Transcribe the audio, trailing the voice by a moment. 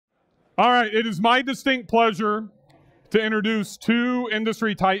All right, it is my distinct pleasure to introduce two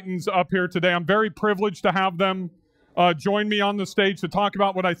industry titans up here today. I'm very privileged to have them join me on the stage to talk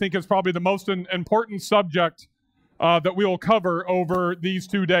about what I think is probably the most important subject that we will cover over these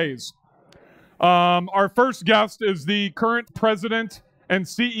 2 days. Our first guest is the current president and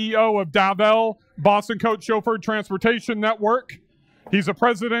CEO of DAVL, BostonCoach Chauffeur Transportation Network. He's a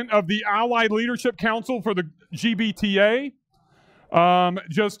president of the Allied Leadership Council for the GBTA.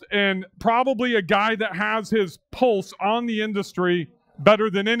 And probably a guy that has his pulse on the industry better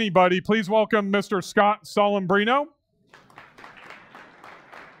than anybody. Please welcome Mr. Scott Solombrino.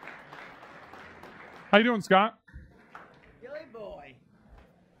 How you doing, Scott? Billy boy.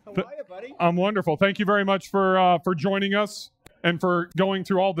 How are you, buddy? I'm wonderful. Thank you very much for joining us and for going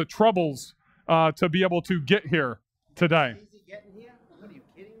through all the troubles to be able to get here today. Easy getting here? What, are you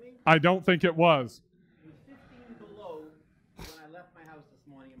kidding me? I don't think it was. It was 15 below when I left my house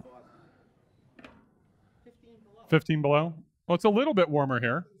this morning in Boston. 15 below. 15 below? Well, it's a little bit warmer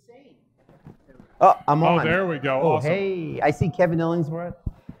here. Insane. Oh, I'm on. Oh, there we go. Oh, Awesome. hey. I see Kevin Illingsworth,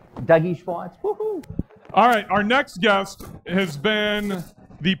 Dougie Schwartz. Woohoo. All right, our next guest has been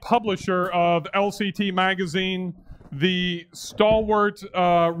the publisher of LCT Magazine, the stalwart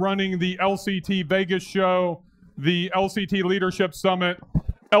running the LCT Vegas show, the LCT Leadership Summit,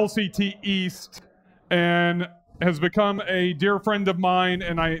 LCT East, and has become a dear friend of mine,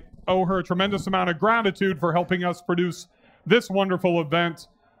 and I owe her a tremendous amount of gratitude for helping us produce this wonderful event,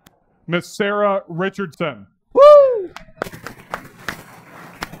 Miss Sara Richardson. Woo!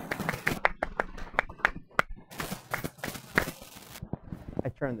 I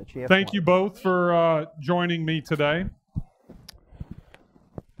turned the chair. Thank you both for joining me today.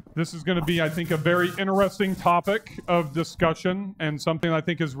 This is going to be, I think, a very interesting topic of discussion and something I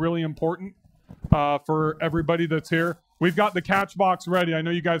think is really important for everybody that's here. We've got the catch box ready. I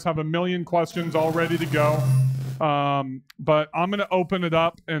know you guys have a million questions all ready to go. But I'm going to open it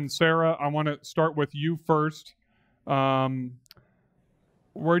up. And Sara, I want to start with you first. Where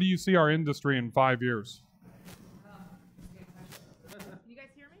do you see our industry in 5 years?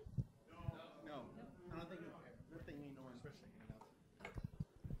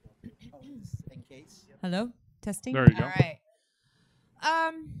 Hello? Testing? There you go. All right.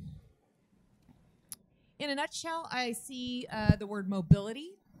 In a nutshell, I see the word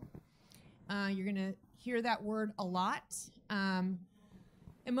mobility. You're going to hear that word a lot. And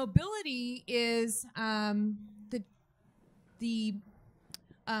mobility is the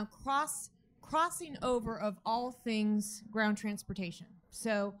crossing over of all things ground transportation.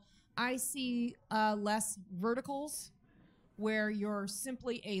 So I see less verticals where you're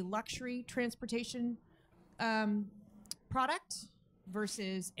simply a luxury transportation product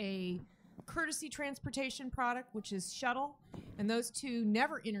versus a courtesy transportation product, which is shuttle. And those two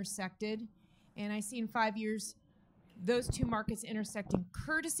never intersected. And I see in 5 years those two markets intersecting,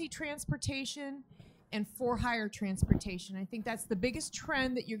 courtesy transportation and for-hire transportation. I think that's the biggest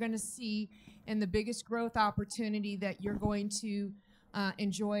trend that you're going to see and the biggest growth opportunity that you're going to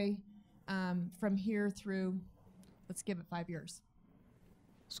enjoy from here through, let's give it 5 years.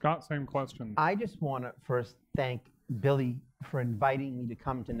 Scott, same question. I just want to first thank Billy for inviting me to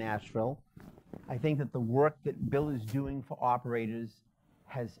come to Nashville. I think that the work that Bill is doing for operators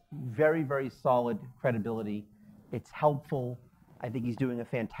has very, very solid credibility. It's helpful. I think he's doing a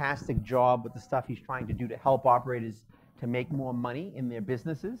fantastic job with the stuff he's trying to do to help operators to make more money in their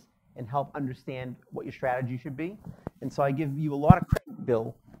businesses and help understand what your strategy should be. And so I give you a lot of credit,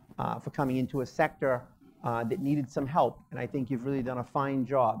 Bill, for coming into a sector that needed some help, and I think you've really done a fine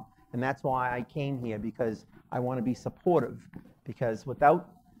job. And that's why I came here, because I want to be supportive, because without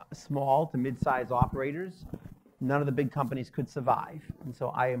small to mid-sized operators, none of the big companies could survive. And so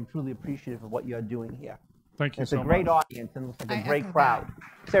I am truly appreciative of what you're doing here. Thank you it's so much. It's a great audience and looks like a great echo crowd.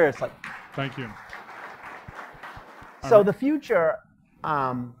 that. Seriously. Thank you. So the future,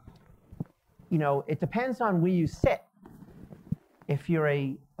 you know, it depends on where you sit. If you're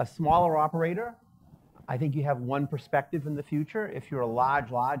a smaller operator, I think you have one perspective in the future. If you're a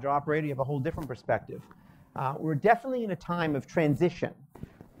large operator, you have a whole different perspective. We're definitely in a time of transition.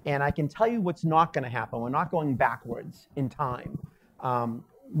 And I can tell you what's not going to happen. We're not going backwards in time.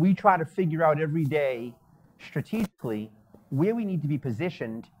 We try to figure out every day strategically where we need to be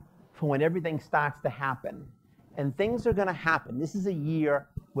positioned for when everything starts to happen. And things are going to happen. This is a year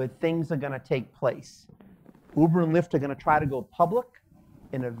where things are going to take place. Uber and Lyft are going to try to go public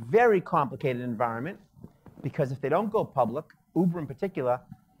in a very complicated environment, because if they don't go public, Uber in particular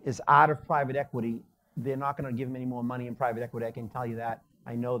is out of private equity. They're not going to give them any more money in private equity. I can tell you that.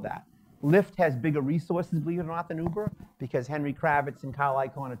 I know that. Lyft has bigger resources, believe it or not, than Uber, because Henry Kravitz and Carl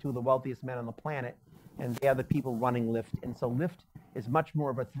Icahn are two of the wealthiest men on the planet, and they are the people running Lyft. And so Lyft is much more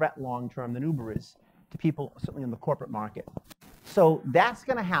of a threat long-term than Uber is to people, certainly in the corporate market. So that's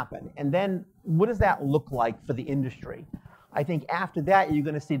going to happen. And then what does that look like for the industry? I think after that, you're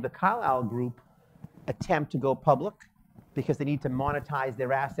going to see the Carlyle Group attempt to go public because they need to monetize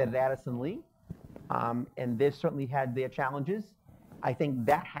their asset at Addison Lee. And they've certainly had their challenges. I think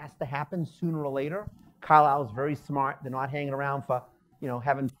that has to happen sooner or later. Carlyle's very smart. They're not hanging around for,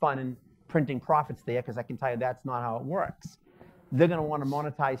 having fun and printing profits there, because I can tell you that's not how it works. They're going to want to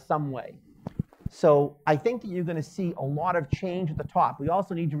monetize some way. So I think that you're going to see a lot of change at the top. We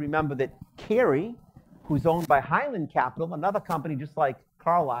also need to remember that Carey, who's owned by Highland Capital, another company just like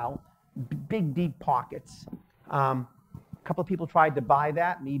Carlyle, big, deep pockets. A couple of people tried to buy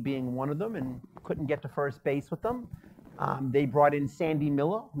that, me being one of them, and couldn't get to first base with them. They brought in Sandy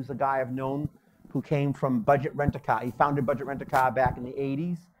Miller, who's a guy I've known who came from Budget Rent-A-Car. He founded Budget Rent-A-Car back in the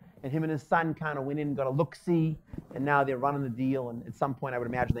 80s. And him and his son kind of went in and got a look-see, and now they're running the deal, and at some point I would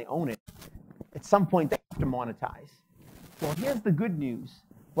imagine they own it. At some point they have to monetize. Well, here's the good news.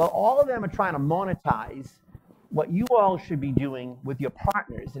 Well, all of them are trying to monetize what you all should be doing with your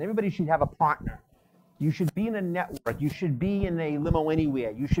partners, and everybody should have a partner. You should be in a network. You should be in a Limo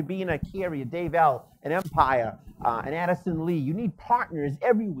Anywhere. You should be in a Carey, a Dave L., an Empire, an Addison Lee. You need partners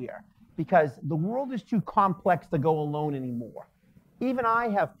everywhere because the world is too complex to go alone anymore. Even I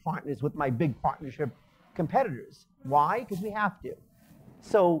have partners with my big partnership competitors. Why? Because we have to.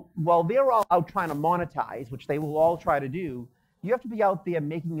 So while they're all out trying to monetize, which they will all try to do, you have to be out there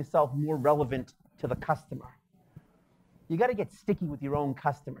making yourself more relevant to the customer. You got to get sticky with your own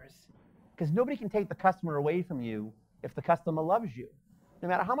customers because nobody can take the customer away from you if the customer loves you, no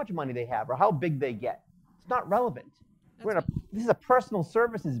matter how much money they have or how big they get. It's not relevant. This is a personal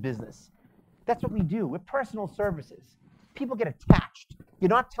services business. That's what we do. We're personal services. People get attached. You're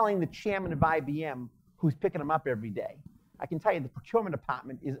not telling the chairman of IBM who's picking them up every day. I can tell you the procurement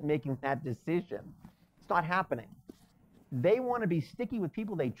department isn't making that decision. It's not happening. They want to be sticky with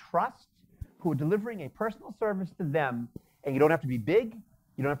people they trust who are delivering a personal service to them, and you don't have to be big,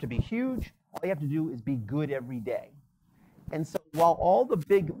 you don't have to be huge, all you have to do is be good every day. And so while all the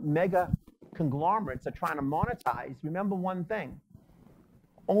big mega conglomerates are trying to monetize, remember one thing.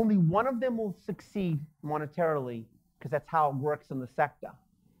 Only one of them will succeed monetarily because that's how it works in the sector.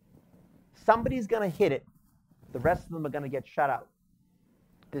 Somebody's going to hit it. The rest of them are going to get shut out.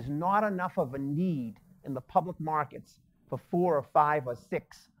 There's not enough of a need in the public markets for 4 or 5 or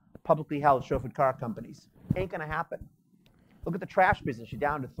 6 publicly held chauffeured car companies. Ain't going to happen. Look at the trash business. You're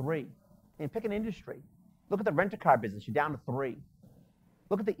down to 3. And pick an industry. Look at the rent-a-car business. You're down to 3.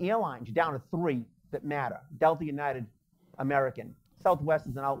 Look at the airlines. You're down to 3 that matter. Delta, United, American. Southwest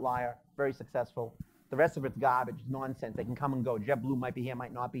is an outlier. Very successful. The rest of it's garbage, nonsense. They can come and go. JetBlue might be here,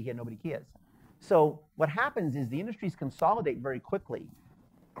 might not be here. Nobody cares. So what happens is the industries consolidate very quickly.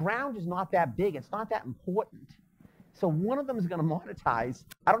 Ground is not that big. It's not that important. So one of them is going to monetize.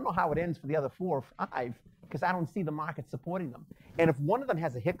 I don't know how it ends for the other 4 or 5 because I don't see the market supporting them. And if one of them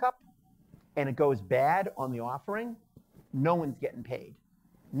has a hiccup and it goes bad on the offering, no one's getting paid.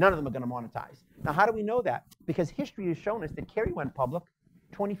 None of them are going to monetize. Now, how do we know that? Because history has shown us that Carey went public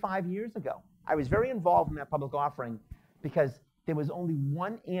 25 years ago. I was very involved in that public offering because there was only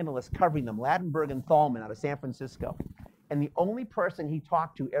one analyst covering them, Ladenburg and Thalman out of San Francisco. And the only person he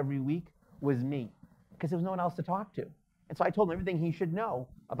talked to every week was me because there was no one else to talk to. And so I told him everything he should know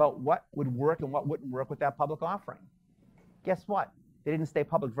about what would work and what wouldn't work with that public offering. Guess what? They didn't stay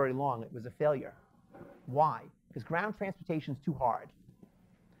public very long. It was a failure. Why? Because ground transportation is too hard.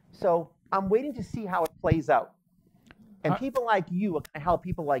 So I'm waiting to see how it plays out. And people like you are going to help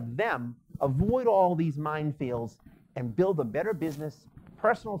people like them avoid all these minefields and build a better business,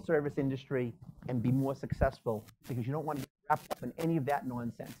 personal service industry, and be more successful because you don't want to get wrapped up in any of that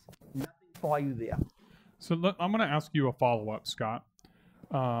nonsense. Nothing for you there. So I'm going to ask you a follow-up, Scott,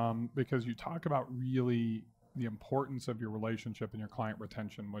 because you talk about really the importance of your relationship and your client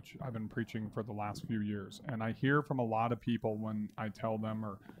retention, which I've been preaching for the last few years. And I hear from a lot of people when I tell them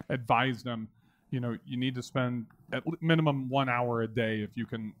or advise them, you need to spend at minimum 1 hour a day if you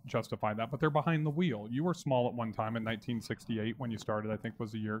can justify that. But they're behind the wheel. You were small at one time in 1968 when you started, I think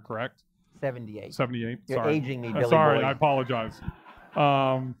was the year, correct? 78. 78. You're sorry. aging me, Billy Sorry, boy. I apologize.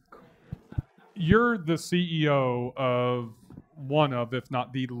 You're the CEO of one of, if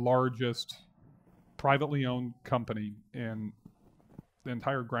not the largest privately owned company in the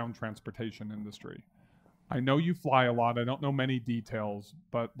entire ground transportation industry. I know you fly a lot. I don't know many details,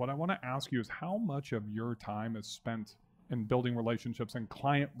 but what I want to ask you is how much of your time is spent in building relationships and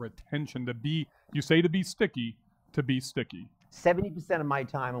client retention to be, you say to be sticky, to be sticky? 70% of my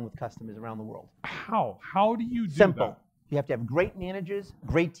time I'm with customers around the world. How? How do you do Simple. that? You have to have great managers,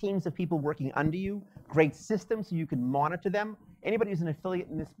 great teams of people working under you, great systems so you can monitor them. Anybody who's an affiliate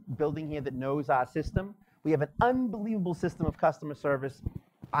in this building here that knows our system, we have an unbelievable system of customer service.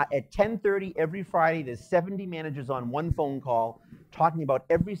 At 10:30 every Friday, there's 70 managers on one phone call talking about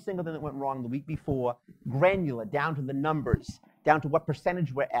every single thing that went wrong the week before, granular, down to the numbers, down to what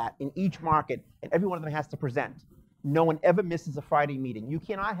percentage we're at in each market, and every one of them has to present. No one ever misses a Friday meeting. You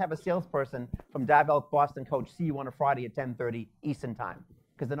cannot have a salesperson from Dive-Elk Boston Coach see you on a Friday at 10:30 Eastern Time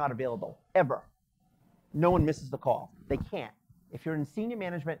because they're not available, ever. No one misses the call. They can't. If you're in senior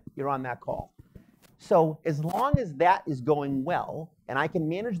management, you're on that call. So as long as that is going well, and I can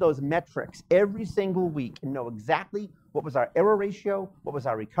manage those metrics every single week and know exactly what was our error ratio, what was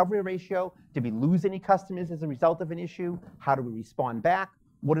our recovery ratio, did we lose any customers as a result of an issue, how do we respond back,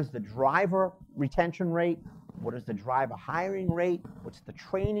 what is the driver retention rate, what is the driver hiring rate, what's the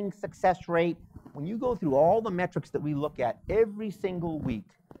training success rate. When you go through all the metrics that we look at every single week,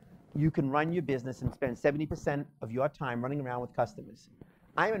 you can run your business and spend 70% of your time running around with customers.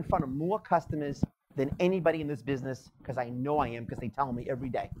 I'm in front of more customers than anybody in this business because I know I am because they tell me every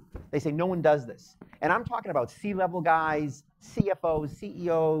day. They say no one does this. And I'm talking about C-level guys, CFOs,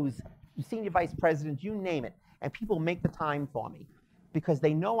 CEOs, senior vice presidents, you name it. And people make the time for me because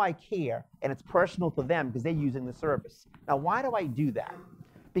they know I care and it's personal to them because they're using the service. Now, why do I do that?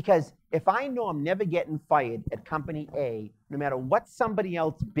 Because if I know I'm never getting fired at company A, no matter what somebody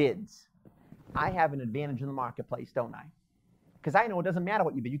else bids, I have an advantage in the marketplace, don't I? Because I know it doesn't matter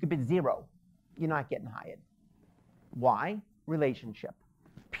what you bid. You could bid 0. You're not getting hired. Why? Relationship.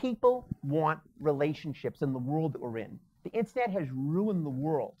 People want relationships in the world that we're in. The internet has ruined the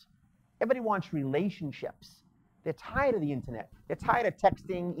world. Everybody wants relationships. They're tired of the internet. They're tired of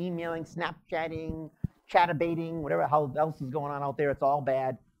texting, emailing, Snapchatting, chatterbating, whatever else is going on out there. It's all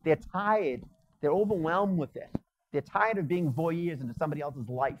bad. They're tired. They're overwhelmed with it. They're tired of being voyeurs into somebody else's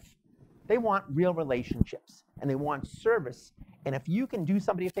life. They want real relationships, and they want service. And if you can do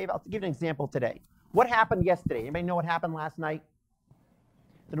somebody a favor, I'll give you an example today. What happened yesterday? Anybody know what happened last night?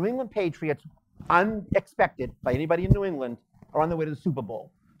 The New England Patriots, unexpected by anybody in New England, are on their way to the Super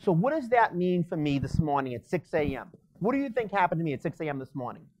Bowl. So what does that mean for me this morning at 6 a.m.? What do you think happened to me at 6 a.m. this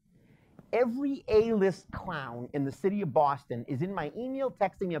morning? Every A-list clown in the city of Boston is in my email,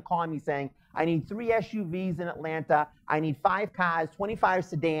 texting me or calling me saying, I need 3 SUVs in Atlanta, I need 5 cars, 25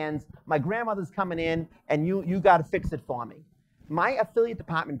 sedans, my grandmother's coming in, and you got to fix it for me. My affiliate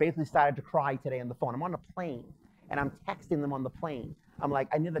department basically started to cry today on the phone. I'm on a plane, and I'm texting them on the plane. I'm like,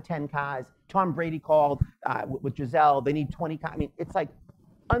 I need the 10 cars. Tom Brady called with Giselle. They need 20 cars. I mean, it's like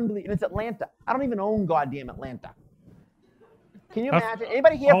unbelievable. And it's Atlanta. I don't even own goddamn Atlanta. Can you imagine?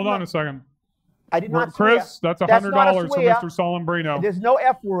 Anybody here? Hold on a second. I did not Chris, swear. that's $100 for Mr. Solombrino. There's no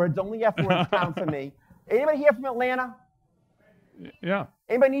F words. Only F words count for me. Anybody here from Atlanta? Yeah.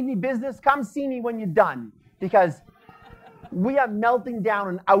 Anybody need any business? Come see me when you're done. Because we are melting down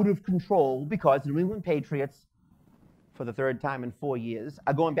and out of control because the New England Patriots, for the 3rd time in 4 years,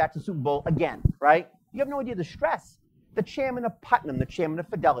 are going back to the Super Bowl again, right? You have no idea the stress. The chairman of Putnam, the chairman of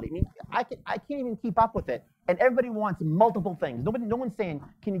Fidelity. I mean, I can't even keep up with it. And everybody wants multiple things. No one's saying,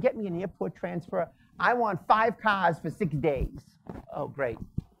 can you get me an airport transfer? I want 5 cars for 6 days. Oh, great.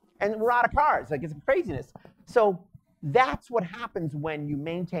 And we're out of cars. Like, it's craziness. So that's what happens when you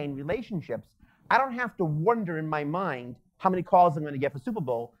maintain relationships. I don't have to wonder in my mind how many calls I'm going to get for Super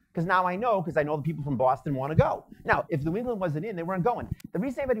Bowl, because now I know, because I know the people from Boston want to go. Now, if New England wasn't in, they weren't going. The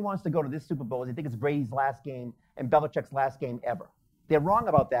reason everybody wants to go to this Super Bowl is they think it's Brady's last game and Belichick's last game ever. They're wrong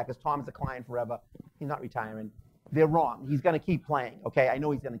about that because Tom's a client forever. He's not retiring. They're wrong. He's going to keep playing, okay? I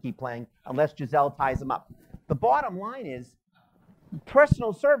know he's going to keep playing unless Giselle ties him up. The bottom line is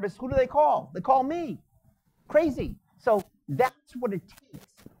personal service, who do they call? They call me. Crazy. So that's what it takes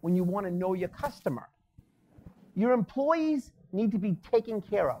when you want to know your customer. Your employees need to be taken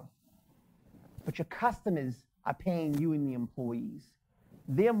care of, but your customers are paying you and the employees.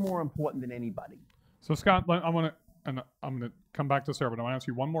 They're more important than anybody. So Scott, I'm going to come back to Sara, but I want to ask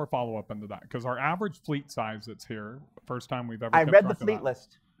you one more follow-up into that, because our average fleet size that's here, first time we've ever I read the fleet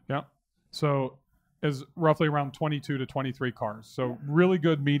list. Yeah. So is roughly around 22 to 23 cars. So really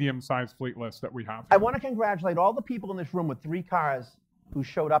good medium-sized fleet list that we have here. I want to congratulate all the people in this room with 3 cars who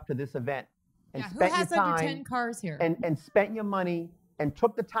showed up to this event and spent your time, under 10 cars here? And spent your money and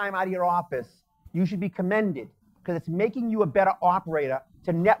took the time out of your office. You should be commended because it's making you a better operator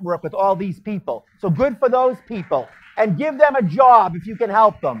to network with all these people. So good for those people. And give them a job if you can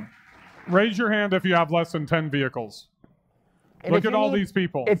help them. Raise your hand if you have less than 10 vehicles. And Look at all these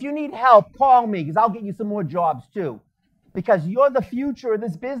people. If you need help, call me, because I'll get you some more jobs too. Because you're the future of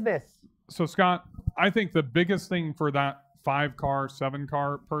this business. So Scott, I think the biggest thing for that 5-car,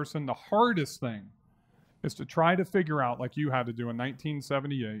 7-car person, the hardest thing is to try to figure out, like you had to do in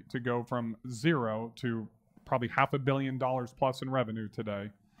 1978, to go from 0 to probably $500 million plus in revenue today.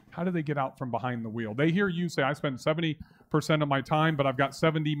 How do they get out from behind the wheel? They hear you say, I spend 70% of my time, but I've got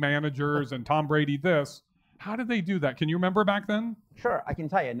 70 managers and Tom Brady this. How did they do that? Can you remember back then? Sure, I can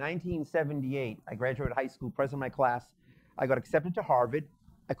tell you. In 1978, I graduated high school, president of my class. I got accepted to Harvard.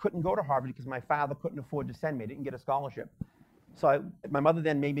 I couldn't go to Harvard because my father couldn't afford to send me. I didn't get a scholarship. So my mother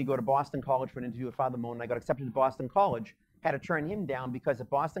then made me go to Boston College for an interview with Father Moon. I got accepted to Boston College. Had to turn him down because at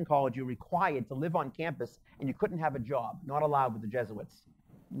Boston College, you're required to live on campus and you couldn't have a job. Not allowed with the Jesuits.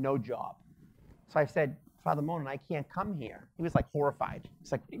 No job. So I said, Father Moon, I can't come here. He was like horrified.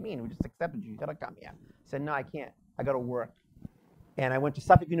 He's like, what do you mean? We just accepted you. You gotta come here. I said, no, I can't. I gotta work. And I went to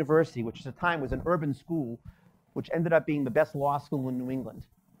Suffolk University, which at the time was an urban school, which ended up being the best law school in New England.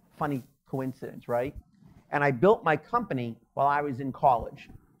 Funny coincidence, right? And I built my company while I was in college.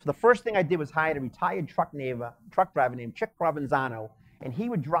 So the first thing I did was hire a retired truck driver named Chick Provenzano, and he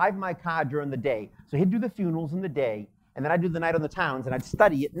would drive my car during the day. So he'd do the funerals in the day, and then I'd do the night on the towns, and I'd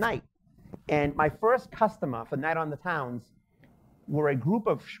study at night. And my first customer for Night on the Towns were a group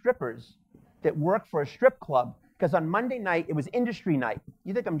of strippers that worked for a strip club, because on Monday night, it was industry night.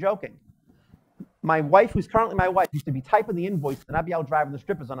 You think I'm joking? My wife, who's currently my wife, used to be typing the invoice, and I'd be out driving the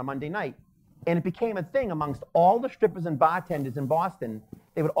strippers on a Monday night. And it became a thing amongst all the strippers and bartenders in Boston.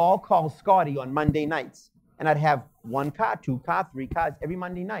 They would all call Scotty on Monday nights. And I'd have 1 car, 2 car, 3 cars every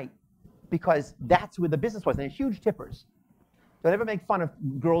Monday night, because that's where the business was. And they're huge tippers. Don't ever make fun of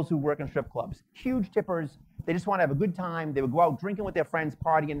girls who work in strip clubs. Huge tippers. They just want to have a good time. They would go out drinking with their friends,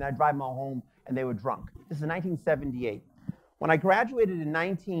 partying, and I'd drive them all home, and they were drunk. This is 1978. When I graduated in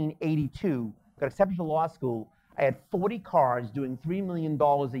 1982, got accepted to law school, I had 40 cars doing $3 million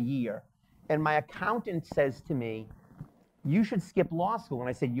a year. And my accountant says to me, you should skip law school. And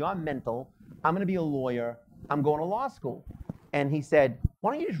I said, you're mental. I'm going to be a lawyer. I'm going to law school. And he said,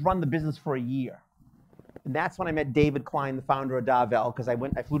 why don't you just run the business for a year? And that's when I met David Klein, the founder of Darvell, because I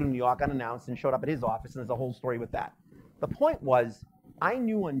flew to New York unannounced and showed up at his office, and there's a whole story with that. The point was, I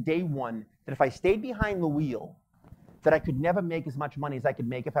knew on day one that if I stayed behind the wheel, that I could never make as much money as I could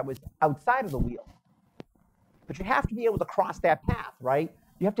make if I was outside of the wheel. But you have to be able to cross that path, right?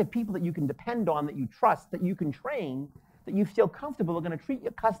 You have to have people that you can depend on, that you trust, that you can train, that you feel comfortable are going to treat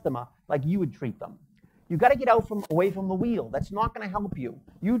your customer like you would treat them. You've got to get away from the wheel. That's not going to help you.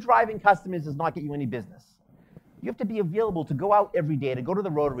 You driving customers does not get you any business. You have to be available to go out every day, to go to the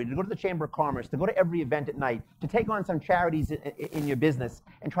Rotary, to go to the Chamber of Commerce, to go to every event at night, to take on some charities in your business,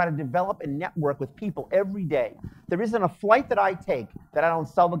 and try to develop and network with people every day. There isn't a flight that I take that I don't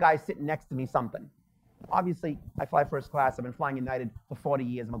sell the guy sitting next to me something. Obviously, I fly first class. I've been flying United for 40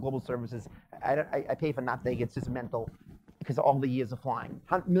 years. I'm a global services. I pay for nothing. It's just mental because of all the years of flying.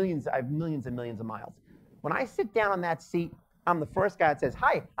 I have millions and millions of miles. When I sit down on that seat, I'm the first guy that says,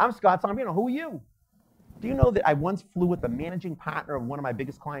 hi, I'm Scott Solombrino. Who are you? Do you know that I once flew with the managing partner of one of my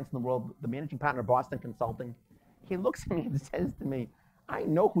biggest clients in the world, the managing partner of Boston Consulting? He looks at me and says to me, I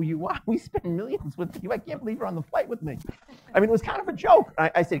know who you are. We spend millions with you. I can't believe you're on the flight with me. I mean, it was kind of a joke.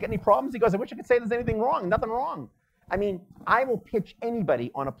 I said, got any problems? He goes, I wish I could say there's anything wrong. Nothing wrong. I mean, I will pitch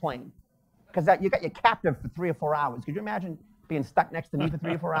anybody on a plane because you got your captive for 3 or 4 hours. Could you imagine being stuck next to me for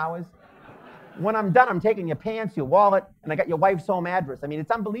 3 or 4 hours? When I'm done, I'm taking your pants, your wallet, and I got your wife's home address. I mean,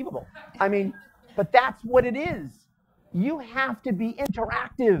 it's unbelievable. I mean, but that's what it is. You have to be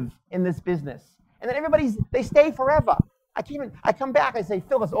interactive in this business. And then they stay forever. I come back, I say,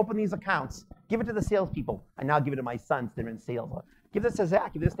 Phil, let's open these accounts. Give it to the salespeople. I now give it to my sons, they're in sales. Give this to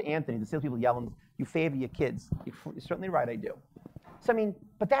Zach, give this to Anthony. The salespeople yelling, you favor your kids. You're certainly right, I do. So, I mean,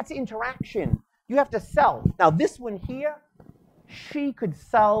 but that's interaction. You have to sell. Now, this one here, she could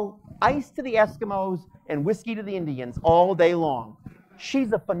sell ice to the Eskimos and whiskey to the Indians all day long.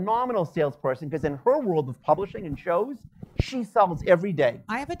 She's a phenomenal salesperson because in her world of publishing and shows, she sells every day.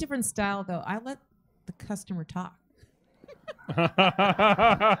 I have a different style, though. I let the customer talk.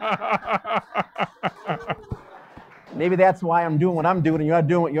 Maybe that's why I'm doing what I'm doing and you're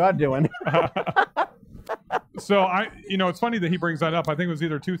doing what you're doing. So it's funny that he brings that up. I think it was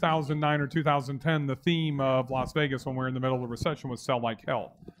either 2009 or 2010. The theme of Las Vegas when we were in the middle of the recession was sell like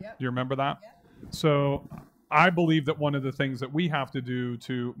hell. Yep. Do you remember that? Yep. So I believe that one of the things that we have to do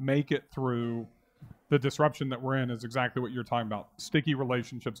to make it through the disruption that we're in is exactly what you're talking about. Sticky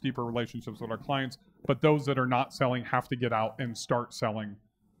relationships, deeper relationships with our clients. But those that are not selling have to get out and start selling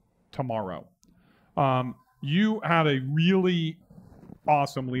tomorrow. you had a really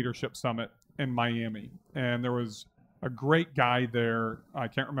awesome leadership summit in Miami, and there was a great guy there. I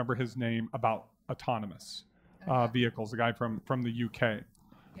can't remember his name, about autonomous vehicles. A guy from the UK.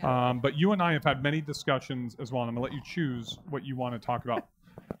 Yeah. But you and I have had many discussions as well, and I'm gonna let you choose what you want to talk about.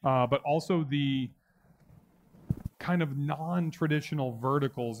 But also the kind of non-traditional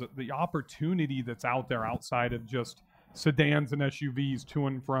verticals, the opportunity that's out there outside of just sedans and SUVs to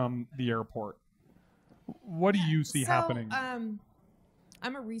and from the airport. What do you see happening? I'm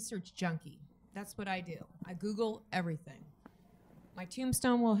a research junkie. That's what I do. I Google everything. My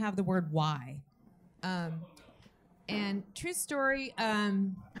tombstone will have the word why. And true story,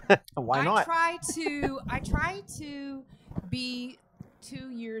 Why not? I try to be 2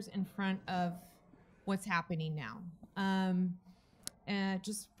 years in front of what's happening now.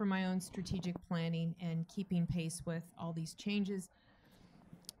 Just for my own strategic planning and keeping pace with all these changes.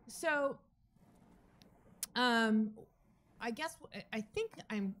 So, I think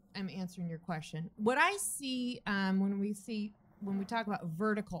I'm answering your question. What I see when we talk about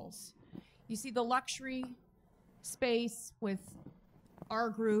verticals, you see the luxury space with our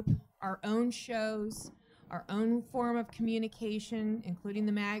group, our own shows, our own form of communication, including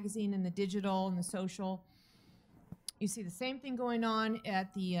the magazine and the digital and the social. You see the same thing going on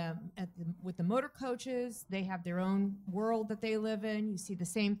with the motor coaches. They have their own world that they live in. You see the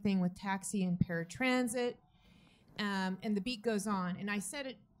same thing with taxi and paratransit. And the beat goes on. And I said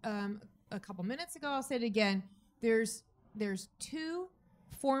it a couple minutes ago. I'll say it again. There's two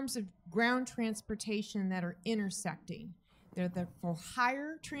forms of ground transportation that are intersecting. They're the for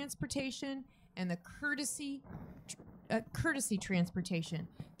hire transportation and the courtesy transportation.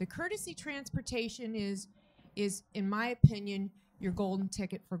 The courtesy transportation is, in my opinion, your golden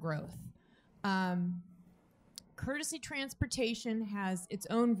ticket for growth. Courtesy transportation has its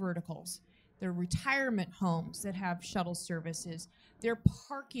own verticals. There are retirement homes that have shuttle services. There are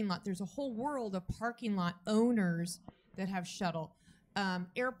parking lot. There's a whole world of parking lot owners that have shuttle.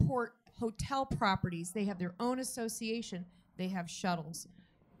 Airport hotel properties, they have their own association. They have shuttles.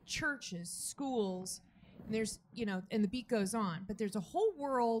 Churches, schools, and there's, and the beat goes on. But there's a whole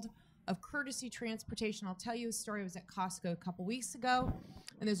world of courtesy transportation. I'll tell you a story. I was at Costco a couple weeks ago,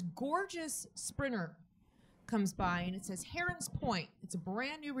 and this gorgeous Sprinter comes by, and it says Herons Point. It's a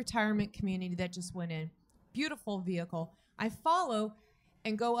brand new retirement community that just went in. Beautiful vehicle. I follow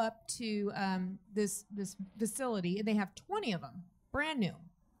and go up to this facility, and they have 20 of them, brand new.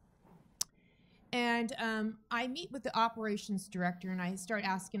 And I meet with the operations director, and I start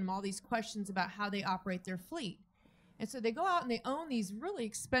asking them all these questions about how they operate their fleet. And so they go out and they own these really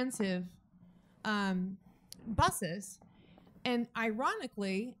expensive buses. And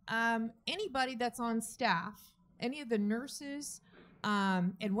ironically, anybody that's on staff, any of the nurses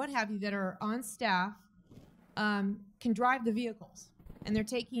and what have you that are on staff can drive the vehicles. And they're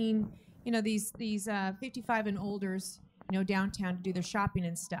taking, these 55 and olders, downtown to do their shopping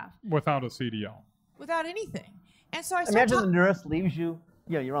and stuff. Without a CDL. Without anything. And so I imagine the nurse leaves you.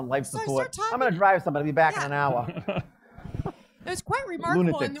 You're on life support. I'm going to drive somebody. I'll be back in an hour. It was quite remarkable.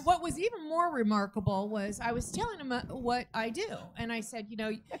 Lunatics. And what was even more remarkable was I was telling him what I do. And I said,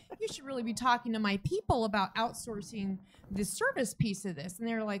 you should really be talking to my people about outsourcing the service piece of this. And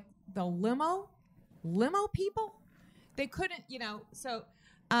they're like, the limo people? They couldn't, So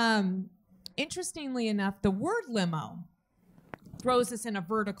interestingly enough, the word limo throws us in a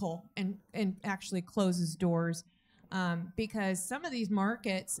vertical and actually closes doors because some of these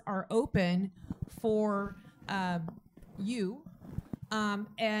markets are open for you.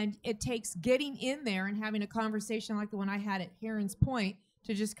 And it takes getting in there and having a conversation like the one I had at Herons Point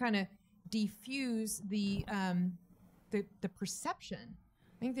to just kind of diffuse the perception.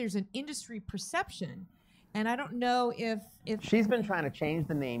 I think there's an industry perception, and I don't know if she's been trying to change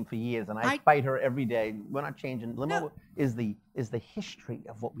the name for years, and I fight her every day. We're not changing. Limo is the history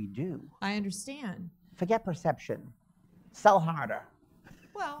of what we do. I understand. Forget perception. Sell harder.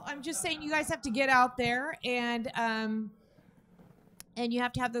 Well, I'm just saying you guys have to get out there and you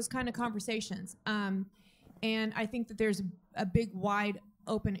have to have those kind of conversations. And I think that there's a big, wide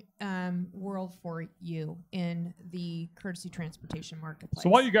open world for you in the courtesy transportation marketplace. So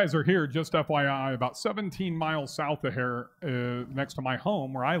while you guys are here, just FYI, about 17 miles south of here, next to my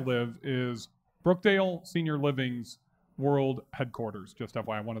home where I live, is Brookdale Senior Living's world headquarters. Just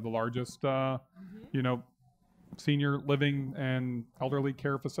FYI, one of the largest, senior living and elderly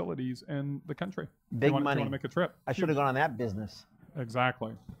care facilities in the country. Big money. You want to make a trip. I should have gone on that business.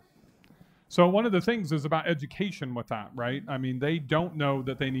 Exactly. So one of the things is about education with that, right? I mean, they don't know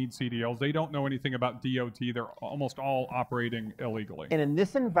that they need CDLs. They don't know anything about DOT. They're almost all operating illegally. And in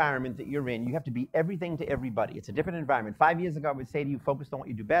this environment that you're in, you have to be everything to everybody. It's a different environment. 5 years ago, I would say to you, focus on what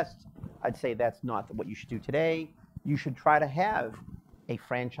you do best. I'd say that's not what you should do today. You should try to have a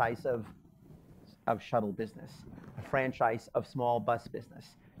franchise of shuttle business, a franchise of small bus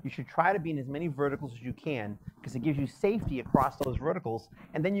business. You should try to be in as many verticals as you can because it gives you safety across those verticals,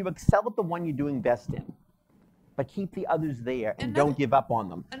 and then you excel at the one you're doing best in. But keep the others there and don't give up on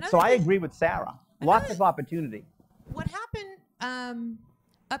them. So I agree with Sara. Lots of opportunity. What happened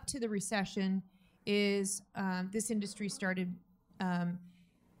up to the recession is this industry started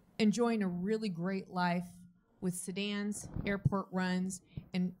enjoying a really great life with sedans, airport runs,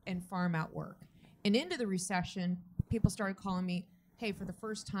 and farm out work. And into the recession, people started calling me, hey, for the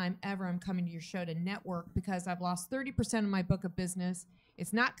first time ever, I'm coming to your show to network because I've lost 30% of my book of business.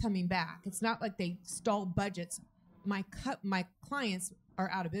 It's not coming back. It's not like they stalled budgets. My clients are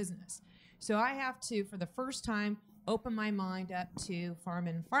out of business. So I have to, for the first time, open my mind up to farm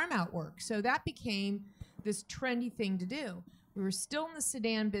and farm out work. So that became this trendy thing to do. We were still in the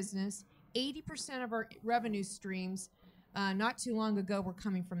sedan business. 80% of our revenue streams not too long ago were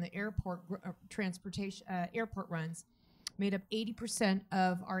coming from the airport transportation, airport runs. Made up 80%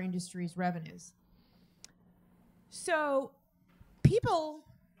 of our industry's revenues. So people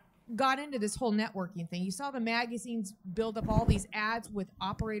got into this whole networking thing. You saw the magazines build up all these ads with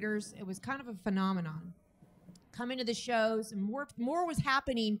operators. It was kind of a phenomenon. Come into the shows, and more was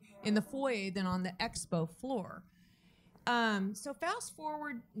happening in the foyer than on the expo floor. So fast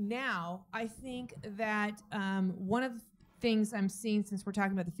forward now, I think that one of the things I'm seeing, since we're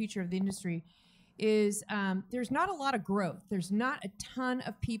talking about the future of the industry, is there's not a lot of growth. There's not a ton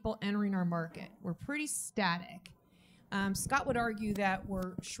of people entering our market. We're pretty static. Scott would argue that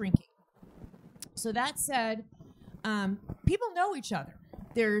we're shrinking. So that said, people know each other.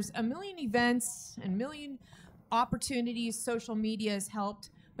 There's a million events and a million opportunities. Social media has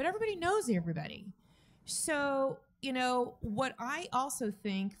helped, but everybody knows everybody. So, you know, what I also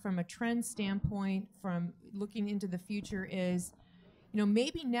think from a trend standpoint, from looking into the future is, you know,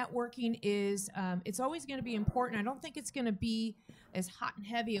 maybe networking is, it's always going to be important. I don't think it's going to be as hot and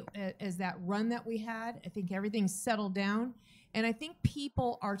heavy as that run that we had. I think everything's settled down. And I think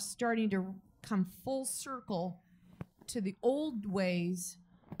people are starting to come full circle to the old ways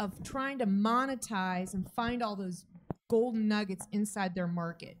of trying to monetize and find all those golden nuggets inside their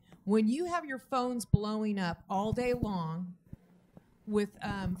market. When you have your phones blowing up all day long with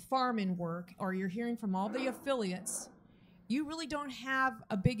farming work, or you're hearing from all the affiliates, you really don't have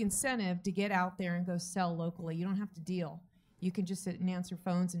a big incentive to get out there and go sell locally. You don't have to deal. You can just sit and answer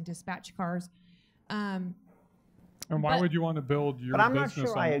phones and dispatch cars. And why would you want to build your business? But I'm not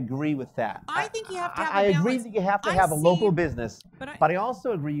sure I agree with that. I think you have to have I a balance. agree that you have to have a local business, but I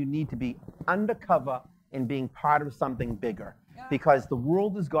also agree you need to be undercover in being part of something bigger, because the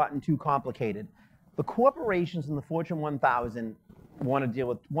world has gotten too complicated. The corporations in the Fortune 1000 want to deal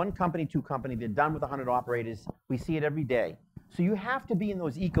with one company, two company. They're done with 100 operators. We see it every day. So you have to be in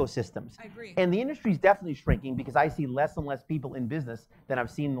those ecosystems. I agree. And the industry is definitely shrinking because I see less and less people in business than I've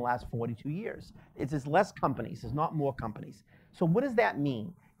seen in the last 42 years. It's just less companies. There's not more companies. So what does that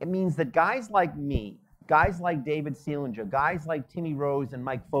mean? It means that guys like me, guys like David Seelinger, guys like Timmy Rose and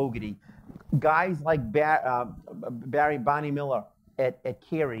Mike Fogarty, guys like Bonnie Miller at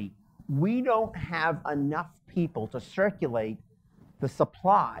Carey, we don't have enough people to circulate the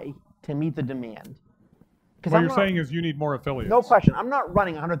supply to meet the demand. What you're saying is you need more affiliates. No question. I'm not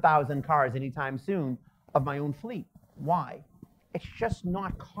running 100,000 cars anytime soon of my own fleet. Why? It's just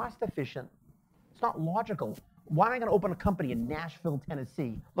not cost efficient. It's not logical. Why am I going to open a company in Nashville,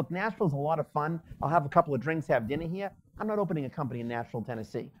 Tennessee? Look, Nashville's a lot of fun. I'll have a couple of drinks, have dinner here. I'm not opening a company in Nashville,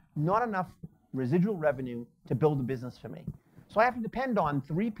 Tennessee. Not enough residual revenue to build a business for me. So I have to depend on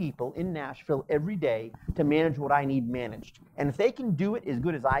 3 people in Nashville every day to manage what I need managed. And if they can do it as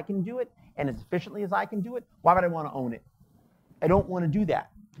good as I can do it and as efficiently as I can do it, why would I want to own it? I don't want to do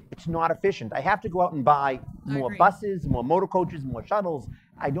that. It's not efficient. I have to go out and buy more buses, more motor coaches, more shuttles.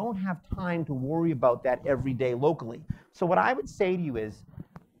 I don't have time to worry about that every day locally. So what I would say to you is,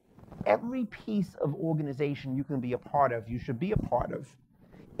 every piece of organization you can be a part of, you should be a part of,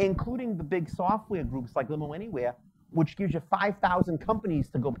 including the big software groups like Limo Anywhere, which gives you 5,000 companies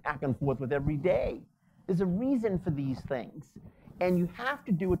to go back and forth with every day. There's a reason for these things. And you have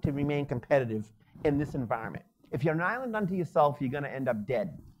to do it to remain competitive in this environment. If you're an island unto yourself, you're going to end up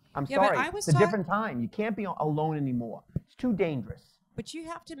dead. I'm sorry. It's a different time. You can't be alone anymore. It's too dangerous. But you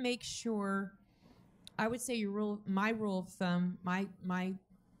have to make sure, I would say my rule of thumb, my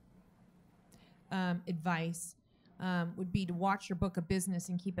advice would be to watch your book of business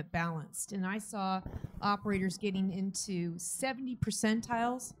and keep it balanced. And I saw operators getting into 70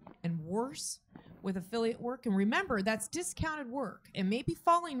 percentiles and worse with affiliate work. And remember, that's discounted work. It may be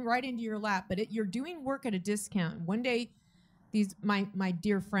falling right into your lap, but you're doing work at a discount. One day, my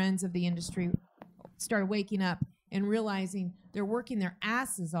dear friends of the industry started waking up and realizing they're working their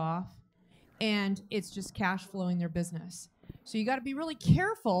asses off, and it's just cash flowing their business. So you got to be really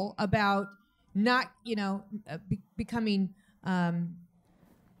careful about not, becoming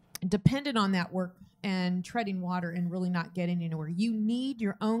dependent on that work and treading water and really not getting anywhere. You need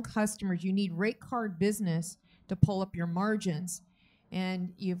your own customers. You need rate card business to pull up your margins.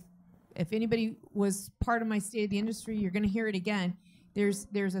 And if anybody was part of my State of the Industry, you're going to hear it again. There's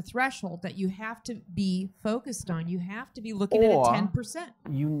a threshold that you have to be focused on. You have to be looking at a 10%.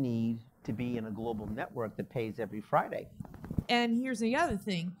 You need to be in a global network that pays every Friday. And here's the other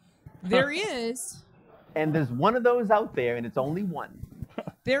thing. There is... And there's one of those out there, and it's only one.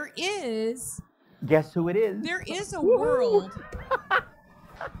 There is... Guess who it is? There is a world.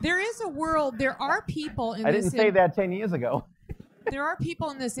 There is a world. There are people in this... I didn't say that 10 years ago. There are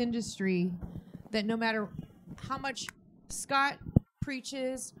people in this industry that no matter how much Scott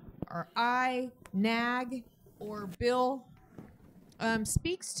preaches or I nag or Bill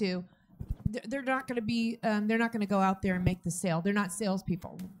speaks to, they're not going to be. They're not going to go out there and make the sale. They're not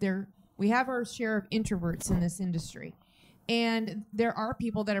salespeople. We have our share of introverts in this industry, and there are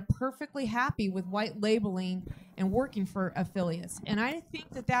people that are perfectly happy with white labeling and working for affiliates. And I think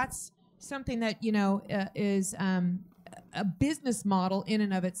that that's something that is a business model in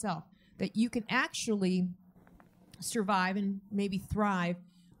and of itself, that you can actually survive and maybe thrive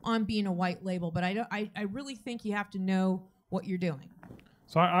on being a white label. But I really think you have to know what you're doing.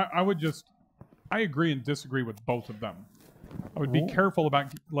 So I agree and disagree with both of them. I would be careful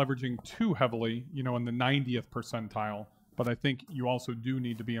about leveraging too heavily, in the 90th percentile. But I think you also do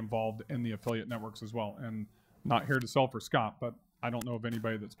need to be involved in the affiliate networks as well. And not here to sell for Scott, but I don't know of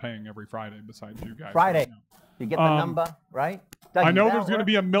anybody that's paying every Friday besides you guys. Friday. Right now. You get the number, right? I know there's going to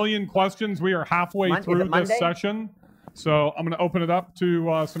be a million questions. We are halfway through this session. So I'm going to open it up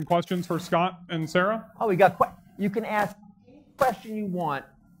to some questions for Scott and Sara. Oh, we got you can ask any question you want.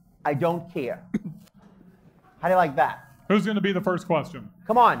 I don't care. How do you like that? Who's going to be the first question?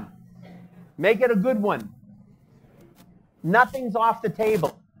 Come on. Make it a good one. Nothing's off the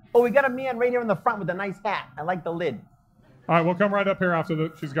table. Oh, we got a man right here in the front with a nice hat. I like the lid. All right, we'll come right up here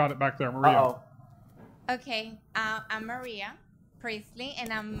after she's got it back there. Maria. Uh-oh. Okay, I'm Maria Priestley,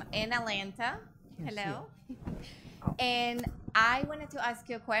 and I'm in Atlanta. Hello. And I wanted to ask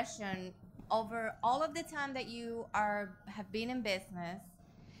you a question. Over all of the time that you have been in business,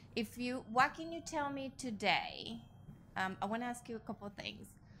 what can you tell me today? I want to ask you a couple of things.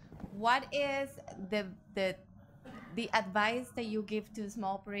 What is the advice that you give to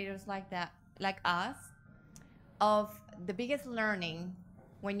small operators like us, of the biggest learning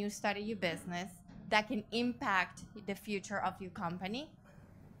when you study your business that can impact the future of your company?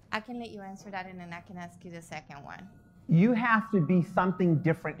 I can let you answer that, and then I can ask you the second one. You have to be something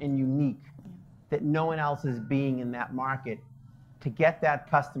different and unique that no one else is being in that market to get that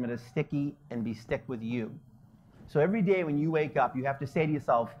customer to stick with you. So every day when you wake up, you have to say to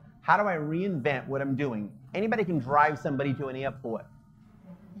yourself, how do I reinvent what I'm doing? Anybody can drive somebody to an airport.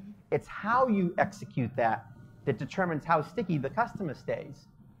 It's how you execute that determines how sticky the customer stays.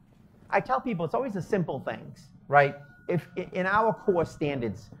 I tell people it's always the simple things, right? If in our core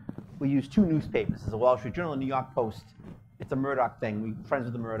standards, we use two newspapers, there's a Wall Street Journal and New York Post. It's a Murdoch thing. We're friends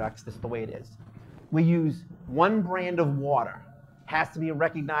with the Murdochs. This is the way it is. We use one brand of water. Has to be a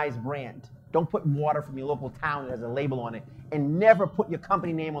recognized brand. Don't put water from your local town that has a label on it, and never put your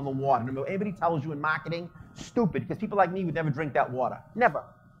company name on the water. No matter what anybody tells you in marketing, stupid, because people like me would never drink that water. Never.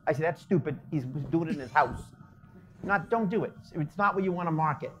 I say, that's stupid. He's doing it in his house. Don't do it. It's not what you want to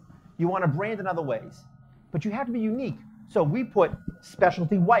market. You want to brand in other ways. But you have to be unique. So we put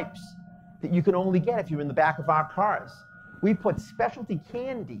specialty wipes that you can only get if you're in the back of our cars. We put specialty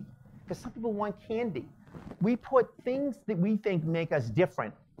candy, because some people want candy. We put things that we think make us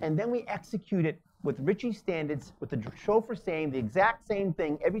different, and then we execute it with Ritchie standards, with the chauffeur saying the exact same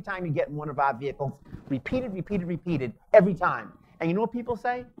thing every time you get in one of our vehicles. Repeated, repeated, repeated, every time. And you know what people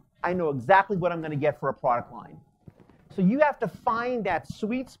say? I know exactly what I'm going to get for a product line. So you have to find that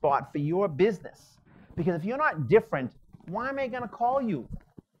sweet spot for your business. Because if you're not different, why am I going to call you?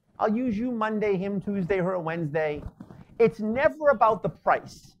 I'll use you Monday, him Tuesday, her Wednesday. It's never about the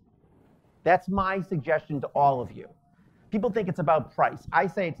price. That's my suggestion to all of you. People think it's about price. I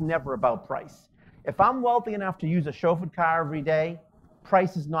say it's never about price. If I'm wealthy enough to use a chauffeured car every day,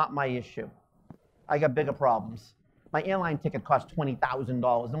 price is not my issue. I got bigger problems. My airline ticket costs $20,000.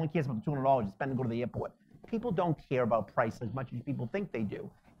 No one cares about the $200 you spend to go to the airport. People don't care about price as much as people think they do.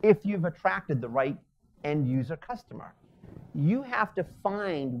 If you've attracted the right end user customer, you have to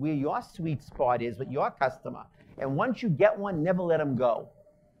find where your sweet spot is with your customer. And once you get one, never let them go,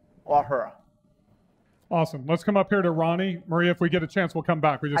 or her. Awesome. Let's come up here to Ronnie. Maria, if we get a chance, we'll come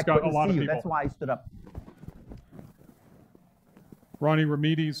back. We just got a lot of people. That's why I stood up. Ronnie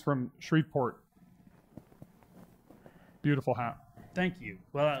Ramides from Shreveport. Beautiful hat. Thank you.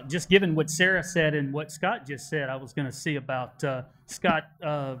 Well, just given what Sara said and what Scott just said, I was going to see about Scott,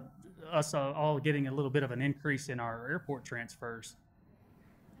 us all getting a little bit of an increase in our airport transfers.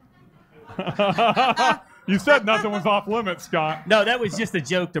 You said nothing was off limits, Scott. No, that was just a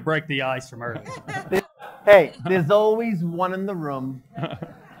joke to break the ice from earlier. Hey, there's always one in the room.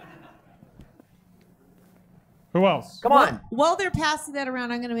 Who else? Come on. While they're passing that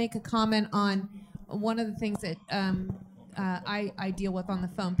around, I'm going to make a comment on one of the things that I deal with on the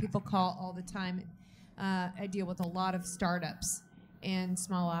phone. People call all the time. I deal with a lot of startups and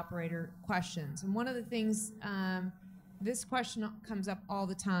small operator questions. And one of the things, this question comes up all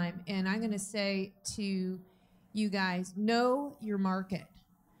the time, and I'm going to say to you guys, know your market.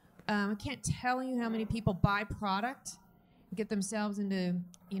 I can't tell you how many people buy product, get themselves into,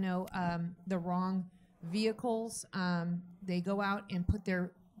 the wrong vehicles. They go out and put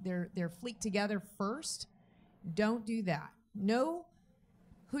their fleet together first. Don't do that. Know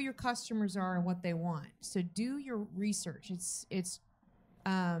who your customers are and what they want. So do your research. It's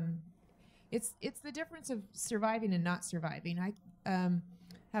the difference of surviving and not surviving. I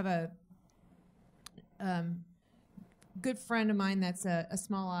have a good friend of mine that's a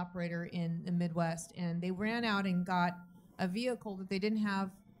small operator in the Midwest, and they ran out and got a vehicle that they didn't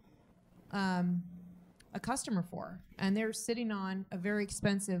have a customer for, and they're sitting on a very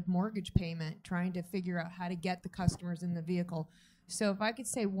expensive mortgage payment trying to figure out how to get the customers in the vehicle. So if I could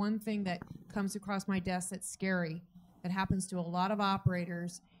say one thing that comes across my desk that's scary, that happens to a lot of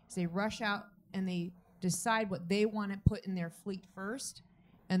operators, is they rush out and they decide what they want to put in their fleet first,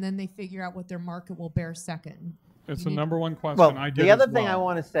 and then they figure out what their market will bear second. It's the number one question I get. The other thing I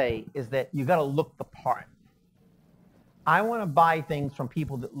want to say is that you got to look the part. I want to buy things from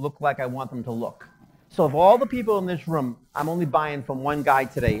people that look like I want them to look. So of all the people in this room, I'm only buying from one guy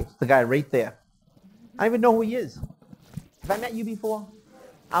today. It's the guy right there. I don't even know who he is. Have I met you before?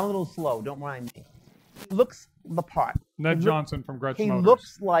 I'm a little slow. Don't mind me. He looks the part. Ned Johnson from Gretchen Motors. He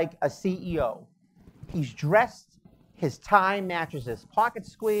looks like a CEO. He's dressed. His tie matches his pocket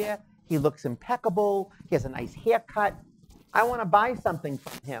square. He looks impeccable. He has a nice haircut. I want to buy something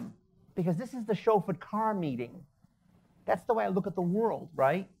from him because this is the chauffeured car meeting. That's the way I look at the world,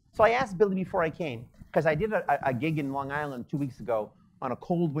 right? So I asked Billy before I came, because I did a gig in Long Island 2 weeks ago on a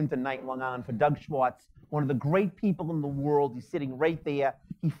cold winter night in Long Island for Doug Schwartz, one of the great people in the world. He's sitting right there.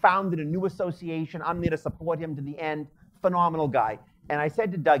 He founded a new association. I'm there to support him to the end. Phenomenal guy. And I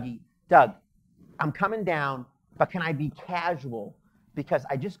said to Dougie, Doug, I'm coming down, but can I be casual? Because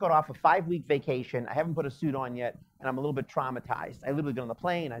I just got off a 5-week vacation. I haven't put a suit on yet, and I'm a little bit traumatized. I literally got on the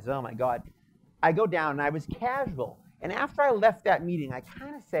plane. I said, oh, my God. I go down, and I was casual. And after I left that meeting, I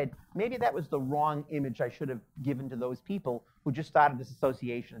kind of said, maybe that was the wrong image I should have given to those people who just started this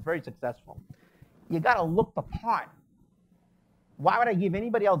association. It's very successful. You got to look the part. Why would I give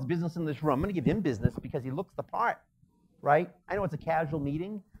anybody else business in this room? I'm going to give him business because he looks the part, right? I know it's a casual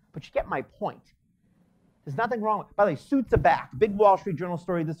meeting, but you get my point. There's nothing wrong with it. By the way, suits are back. Big Wall Street Journal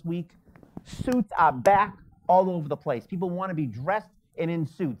story this week. Suits are back all over the place. People want to be dressed and in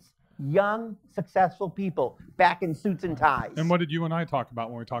suits. Young, successful people back in suits and ties. And what did you and I talk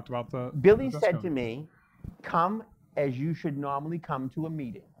about when we talked about the... Billy said to me, come as you should normally come to a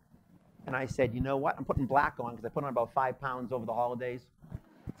meeting. And I said, you know what? I'm putting black on because I put on about 5 pounds over the holidays.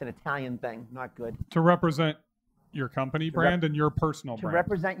 It's an Italian thing, not good. To represent your company brand and your personal brand. To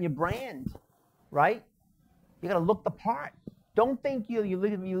represent your brand, right? You got to look the part. Don't think you're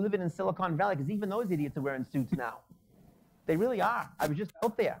living in Silicon Valley, because even those idiots are wearing suits now. They really are. I was just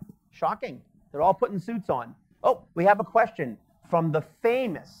out there. Shocking. They're all putting suits on. Oh, we have a question from the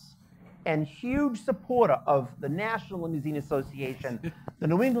famous and huge supporter of the National Limousine Association, the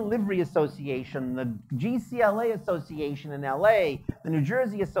New England Livery Association, the GCLA Association in LA, the New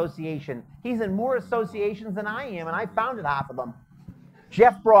Jersey Association. He's in more associations than I am, and I founded half of them.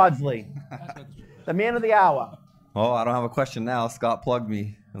 Jeff Broadsley, the man of the hour. Well, I don't have a question now. Scott plugged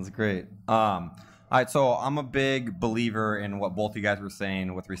me. That was great. All right, so I'm a big believer in what both you guys were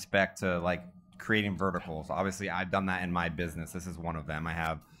saying with respect to like creating verticals. Obviously, I've done that in my business. This is one of them. I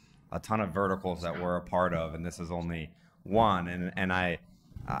have a ton of verticals that we're a part of, and this is only one. And I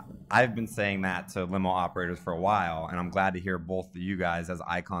I've been saying that to limo operators for a while, and I'm glad to hear both of you guys as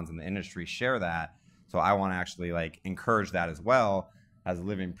icons in the industry share that. So I want to actually like encourage that as well as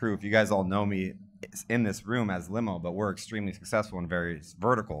living proof. You guys all know me in this room as Limo, but we're extremely successful in various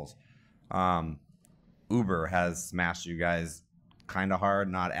verticals. Uber has smashed you guys kind of hard,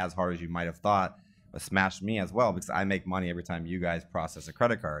 not as hard as you might have thought, but smashed me as well because I make money every time you guys process a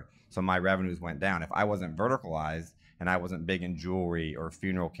credit card. So my revenues went down. If I wasn't verticalized and I wasn't big in jewelry or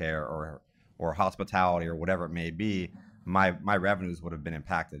funeral care or hospitality or whatever it may be, my revenues would have been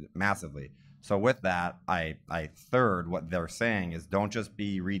impacted massively. So with that, I third what they're saying is don't just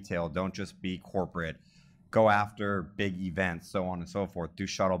be retail, don't just be corporate, go after big events, so on and so forth, do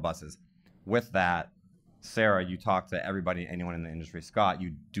shuttle buses. With that, Sara, you talk to everybody, anyone in the industry. Scott,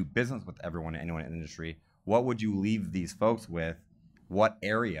 you do business with everyone and anyone in the industry. What would you leave these folks with? What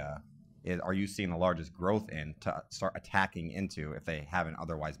area are you seeing the largest growth in to start attacking into if they haven't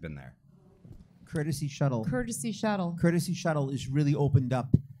otherwise been there? Courtesy shuttle. Courtesy shuttle. Courtesy shuttle is really opened up.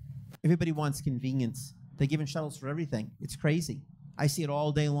 Everybody wants convenience. They're giving shuttles for everything. It's crazy. I see it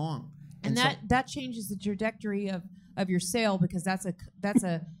all day long. And that changes the trajectory of your sale because that's a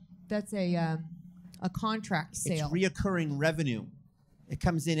contract sale. It's reoccurring revenue. It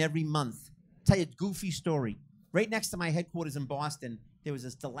comes in every month. Tell you a goofy story. Right next to my headquarters in Boston, there was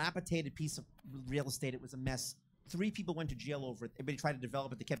this dilapidated piece of real estate. It was a mess. 3 people went to jail over it. Everybody tried to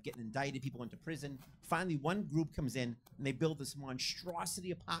develop it. They kept getting indicted. People went to prison. Finally, one group comes in, and they build this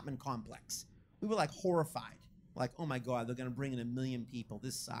monstrosity apartment complex. We were like horrified. Like, oh my God, they're going to bring in 1 million people.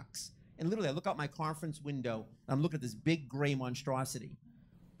 This sucks. And literally, I look out my conference window, and I'm looking at this big gray monstrosity.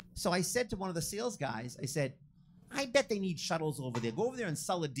 So I said to one of the sales guys, I said, I bet they need shuttles over there. Go over there and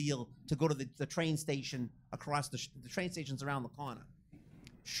sell a deal to go to the train station across the train station's around the corner.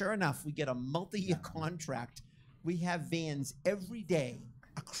 Sure enough, we get a multi-year contract. We have vans every day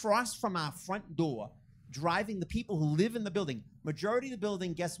across from our front door driving the people who live in the building. Majority of the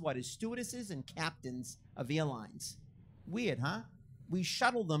building, guess what, is stewardesses and captains of airlines. Weird, huh? We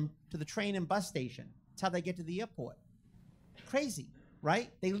shuttle them to the train and bus station. That's how they get to the airport. Crazy,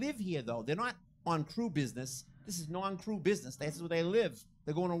 right? They live here, though. They're not on crew business. This is non-crew business. That's where they live.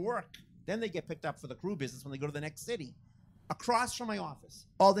 They're going to work. Then they get picked up for the crew business when they go to the next city. Across from my office,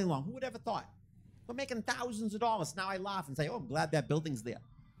 all day long. Who would ever thought? We're making thousands of dollars. Now I laugh and say, oh, I'm glad that building's there.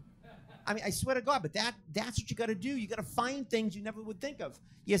 I mean, I swear to God, but that's what you got to do. You got to find things you never would think of.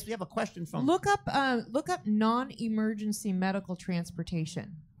 Yes, we have a question from... Look up non-emergency medical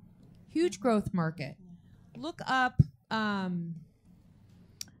transportation. Huge growth market. Look up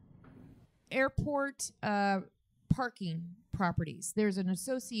airport parking properties. There's an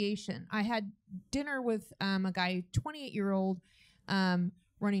association. I had dinner with a guy, 28-year-old,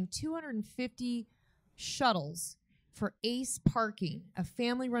 running 250 shuttles for Ace Parking, a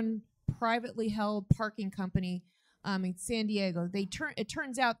family-run, privately held parking company in San Diego. It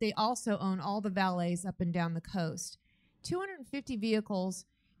turns out they also own all the valets up and down the coast. 250 vehicles,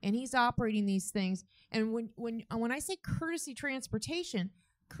 and he's operating these things. And when I say courtesy transportation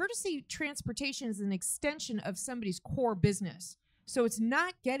is an extension of somebody's core business. So it's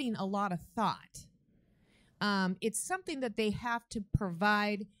not getting a lot of thought. It's something that they have to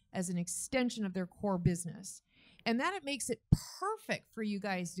provide as an extension of their core business. And that it makes it perfect for you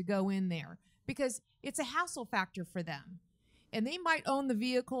guys to go in there because it's a hassle factor for them. And they might own the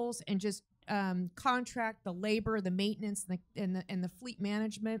vehicles and just contract the labor, the maintenance, and the fleet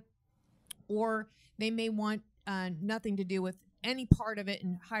management. Or they may want nothing to do with any part of it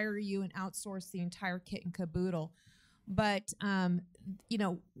and hire you and outsource the entire kit and caboodle. But,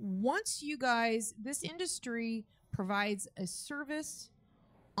 once you guys, this industry provides a service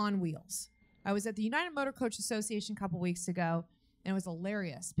on wheels. I was at the United Motor Coach Association a couple weeks ago, and it was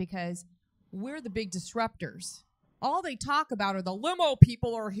hilarious because we're the big disruptors. All they talk about are the limo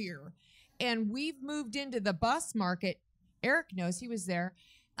people are here. And we've moved into the bus market. Eric knows, he was there.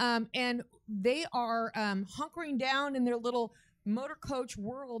 And they are hunkering down in their little motor coach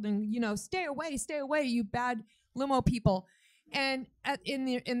world and, stay away, you bad limo people. And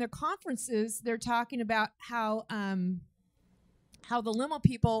in their conferences, they're talking about how the limo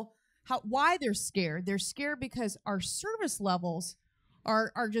people, why they're scared. They're scared because our service levels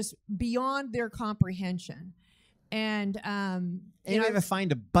are just beyond their comprehension. And you ever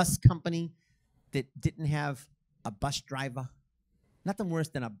find a bus company that didn't have a bus driver? Nothing worse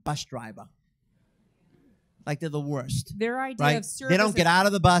than a bus driver. Like they're the worst. Their idea of service. They don't get out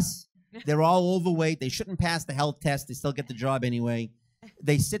of the bus. They're all overweight. They shouldn't pass the health test. They still get the job anyway.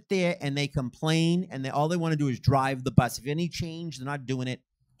 They sit there and they complain, and all they want to do is drive the bus. If any change, they're not doing it.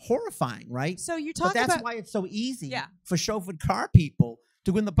 Horrifying, right? So you talk about... But that's why it's so easy for chauffeured car people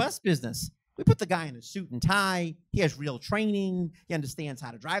to win the bus business. We put the guy in a suit and tie. He has real training. He understands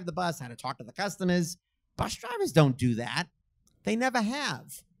how to drive the bus, how to talk to the customers. Bus drivers don't do that. They never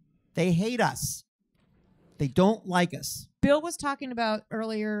have. They hate us. They don't like us. Bill was talking about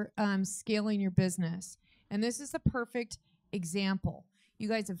earlier scaling your business, and this is the perfect example. You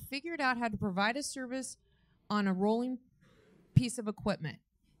guys have figured out how to provide a service on a rolling piece of equipment.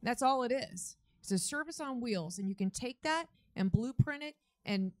 That's all it is. It's a service on wheels, and you can take that and blueprint it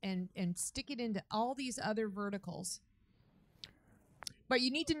and stick it into all these other verticals. But you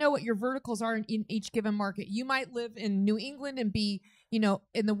need to know what your verticals are in each given market. You might live in New England and be,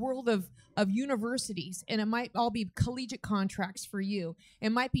 in the world of universities, and it might all be collegiate contracts for you.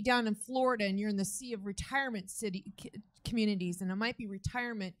 It might be down in Florida, and you're in the sea of retirement communities, and it might be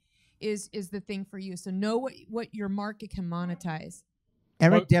retirement is the thing for you. So know what your market can monetize.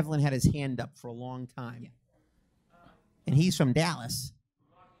 Eric Devlin had his hand up for a long time. And he's from Dallas.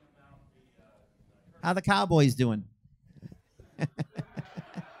 How the Cowboys doing?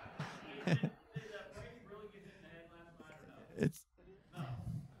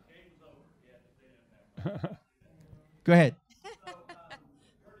 Go ahead.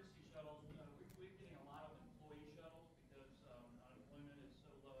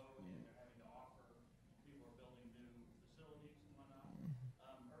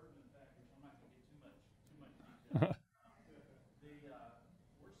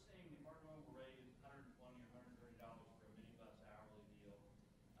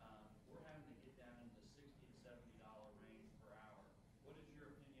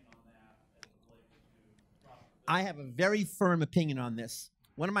 I have a very firm opinion on this.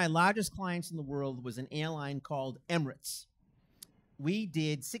 One of my largest clients in the world was an airline called Emirates. We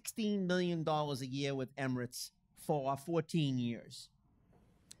did $16 million a year with Emirates for 14 years.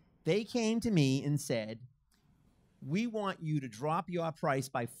 They came to me and said, we want you to drop your price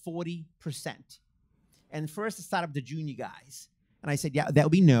by 40%. And first to start up the junior guys. And I said, yeah, that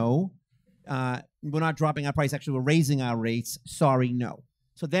would be no. We're not dropping our price. Actually, we're raising our rates. Sorry, no.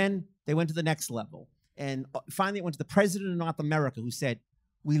 So then they went to the next level. And finally, it went to the president of North America who said,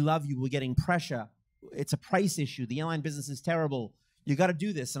 we love you. We're getting pressure. It's a price issue. The airline business is terrible. You got to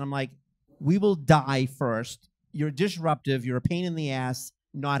do this. And I'm like, we will die first. You're disruptive. You're a pain in the ass.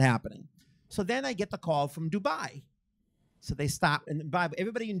 Not happening. So then I get the call from Dubai. So they stop. And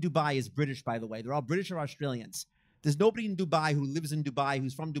everybody in Dubai is British, by the way. They're all British or Australians. There's nobody in Dubai who lives in Dubai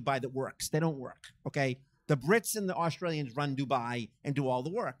who's from Dubai that works. They don't work, okay? The Brits and the Australians run Dubai and do all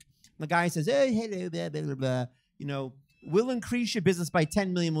the work. The guy says, hey, hello, blah, blah, blah, blah. We'll increase your business by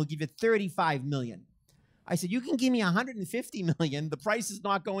 10 million. We'll give you 35 million. I said, you can give me 150 million. The price is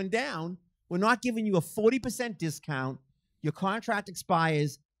not going down. We're not giving you a 40% discount. Your contract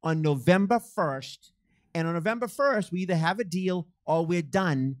expires on November 1st. And on November 1st, we either have a deal or we're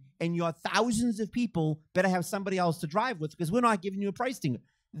done. And your thousands of people better have somebody else to drive with because we're not giving you a price thing.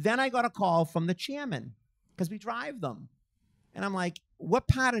 Then I got a call from the chairman because we drive them. And I'm like, what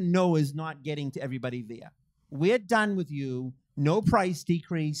part of no is not getting to everybody there? We're done with you. No price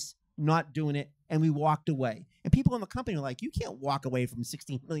decrease, not doing it. And we walked away. And people in the company are like, you can't walk away from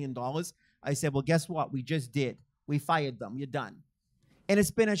 $16 million. I said, well, guess what? We just did. We fired them. You're done. And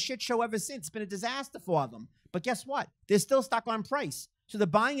it's been a shit show ever since. It's been a disaster for them. But guess what? They're still stuck on price. So they're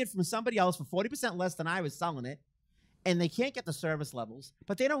buying it from somebody else for 40% less than I was selling it. And they can't get the service levels.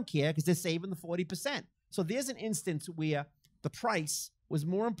 But they don't care because they're saving the 40%. So there's an instance where the price was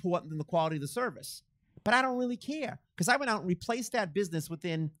more important than the quality of the service. But I don't really care because I went out and replaced that business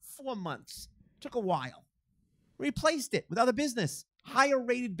within 4 months. Took a while. Replaced it with other business, higher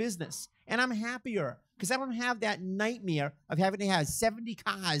rated business. And I'm happier because I don't have that nightmare of having to have 70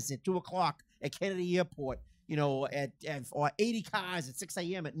 cars at 2 o'clock at Kennedy Airport, or 80 cars at 6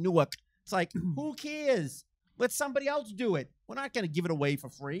 a.m. at Newark. It's like, who cares? Let somebody else do it. We're not going to give it away for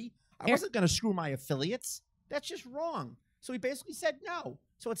free. I wasn't going to screw my affiliates. That's just wrong. So he basically said no.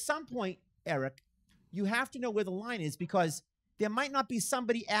 So at some point, Eric, you have to know where the line is because there might not be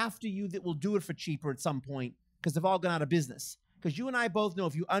somebody after you that will do it for cheaper at some point because they've all gone out of business. Because you and I both know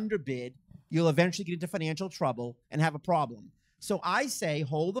if you underbid, you'll eventually get into financial trouble and have a problem. So I say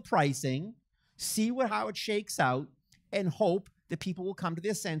hold the pricing, see how it shakes out, and hope that people will come to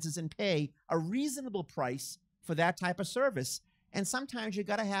their senses and pay a reasonable price for that type of service. And sometimes you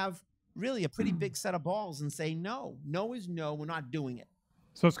got to have really a pretty big set of balls and say no. No is no. We're not doing it.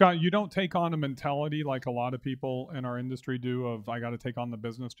 So, Scott, you don't take on a mentality like a lot of people in our industry do of I got to take on the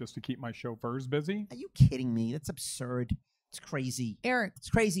business just to keep my chauffeurs busy? Are you kidding me? That's absurd. It's crazy. Eric. It's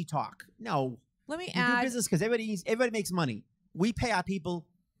crazy talk. No. Let me You add. do business because everybody makes money. We pay our people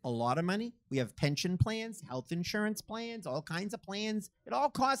a lot of money. We have pension plans, health insurance plans, all kinds of plans. It all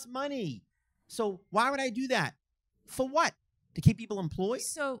costs money. So why would I do that? For what? To keep people employed?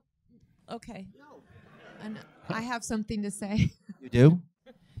 So, okay. No. And I have something to say. You do?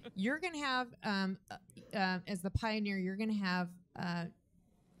 You're going to have, as the pioneer, you're going to have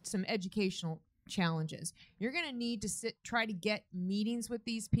some educational challenges. You're going to need to try to get meetings with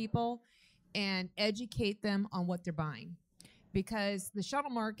these people and educate them on what they're buying, because the shuttle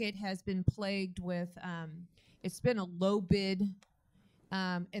market has been plagued with it's been a low bid,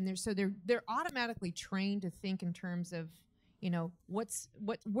 and they're automatically trained to think in terms of, you know,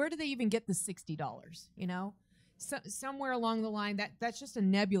 where do they even get the $60? You know, somewhere along the line that's just a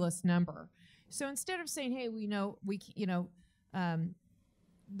nebulous number. So instead of saying, hey,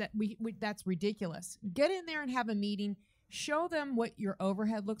 that's ridiculous, get in there and have a meeting. Show them what your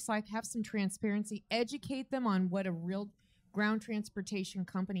overhead looks like. Have some transparency. Educate them on what a real ground transportation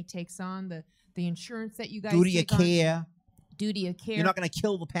company takes on, the insurance that you guys duty of take care. on. Duty of care. You're not going to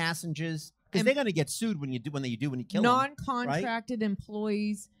kill the passengers, because they're going to get sued when you kill them. Non-contracted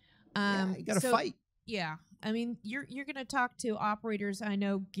employees. Yeah, you got to fight. Yeah, I mean, you're going to talk to operators. I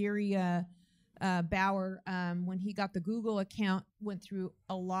know Gary Bauer, when he got the Google account, went through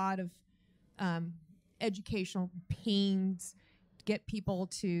a lot of educational pains to get people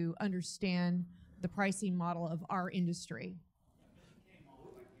to understand the pricing model of our industry.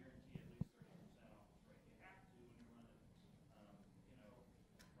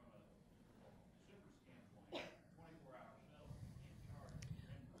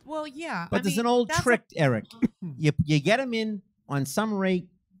 Well, yeah. But there's an old trick, Eric. You get them in on some rate,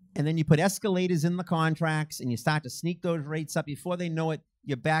 and then you put escalators in the contracts, and you start to sneak those rates up. Before they know it,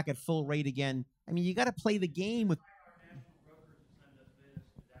 you're back at full rate again. I mean, you got to play the game with.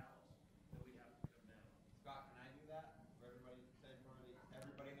 Scott, can I do that for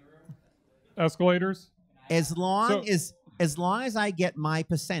everybody in the room? Escalators? As long as I get my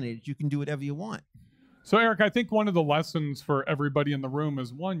percentage, you can do whatever you want. So, Eric, I think one of the lessons for everybody in the room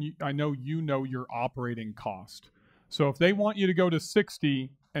is, one, I know you know your operating cost. So if they want you to go to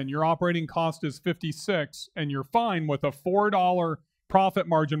 60 and your operating cost is 56 and you're fine with a $4 profit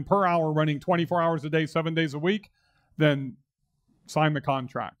margin per hour running 24 hours a day, 7 days a week, then sign the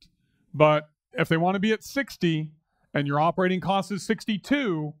contract. But if they want to be at 60 and your operating cost is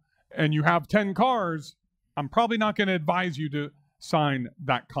 62 and you have 10 cars, I'm probably not going to advise you to sign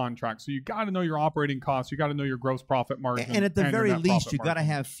that contract. So you got to know your operating costs. You got to know your gross profit margin. And at the very least, you got to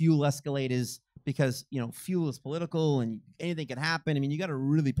have fuel escalators, because, you know, fuel is political and anything can happen. I mean, you got to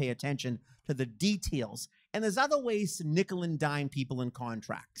really pay attention to the details. And there's other ways to nickel and dime people in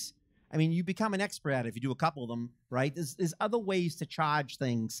contracts. I mean, you become an expert at it if you do a couple of them, right? There's other ways to charge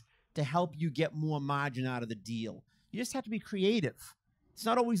things to help you get more margin out of the deal. You just have to be creative. It's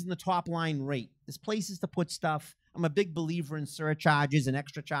not always in the top line rate. There's places to put stuff. I'm a big believer in surcharges and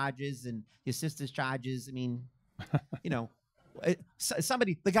extra charges and your sister's charges. I mean, you know,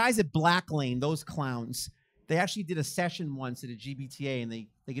 the guys at Black Lane, those clowns, they actually did a session once at a GBTA, and they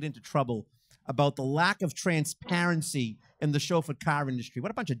get into trouble about the lack of transparency in the chauffeur car industry.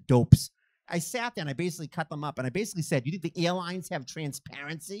 What a bunch of dopes. I sat there and I basically cut them up, and I basically said, you think the airlines have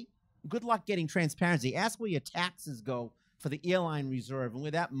transparency? Good luck getting transparency. Ask where your taxes go for the airline reserve and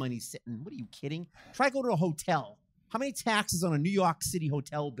where that money's sitting. What are you kidding? Try to go to a hotel. How many taxes on a New York City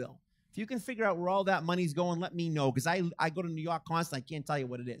hotel bill? If you can figure out where all that money's going, let me know, because I go to New York constantly. I can't tell you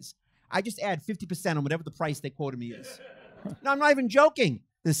what it is. I just add 50% on whatever the price they quoted me is. No, I'm not even joking.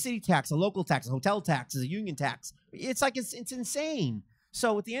 The city tax, a local tax, a hotel tax, a union tax. It's like it's insane.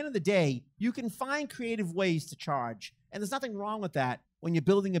 So at the end of the day, you can find creative ways to charge, and there's nothing wrong with that when you're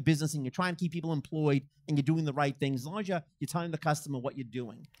building a business and you're trying to keep people employed and you're doing the right things. As long as you're telling the customer what you're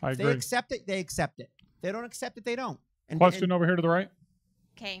doing. I agree. If they accept it, they accept it. If they don't accept it, they don't. Question over here to the right.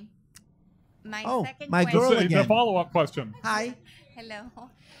 Okay. My second my question. girl again. The follow-up question. Hi. Hello.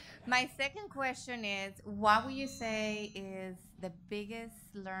 My second question is, what would you say is the biggest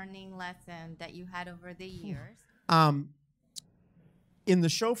learning lesson that you had over the years? In the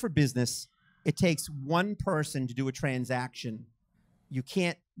chauffeur business, it takes one person to do a transaction. You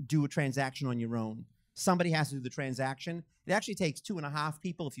can't do a transaction on your own. Somebody has to do the transaction. It actually takes 2.5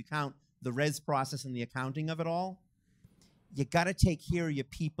 people if you count the res process and the accounting of it all. You got to take care of your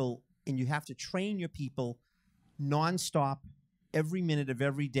people, and you have to train your people nonstop, every minute of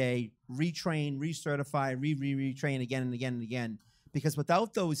every day, retrain, recertify, retrain again and again and again. Because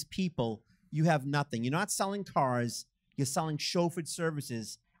without those people, you have nothing. You're not selling cars. You're selling chauffeured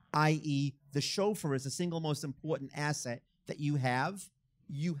services, i.e. the chauffeur is the single most important asset that you have.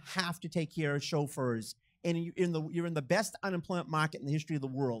 You have to take care of chauffeurs and you're in the best unemployment market in the history of the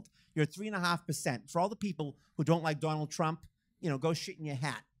world. You're at 3.5%. For all the people who don't like Donald Trump, go shit in your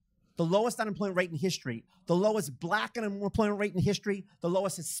hat. The lowest unemployment rate in history, the lowest black unemployment rate in history, the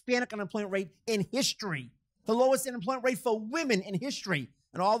lowest Hispanic unemployment rate in history, the lowest unemployment rate for women in history.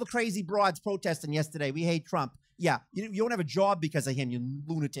 And all the crazy broads protesting yesterday, we hate Trump. Yeah, you don't have a job because of him, you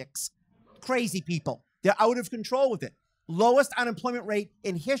lunatics. Crazy people. They're out of control with it. Lowest unemployment rate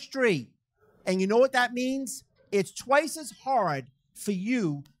in history. And you know what that means? It's twice as hard for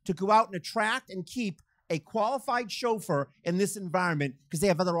you to go out and attract and keep a qualified chauffeur in this environment because they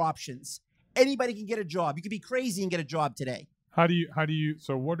have other options. Anybody can get a job. You can be crazy and get a job today.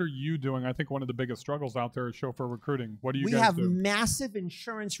 So what are you doing? I think one of the biggest struggles out there is chauffeur recruiting. What do you guys do? We have massive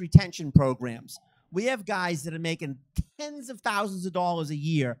insurance retention programs. We have guys that are making tens of thousands of dollars a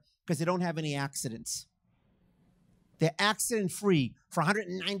year because they don't have any accidents. They're accident-free for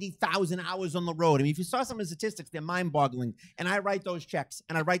 190,000 hours on the road. I mean, if you saw some of the statistics, they're mind-boggling. And I write those checks,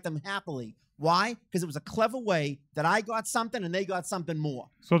 and I write them happily. Why? Because it was a clever way that I got something and they got something more.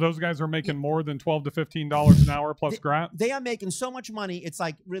 So those guys are making more than $12 to $15 an hour plus grant? They are making so much money, it's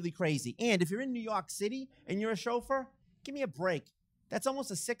like really crazy. And if you're in New York City and you're a chauffeur, give me a break. That's almost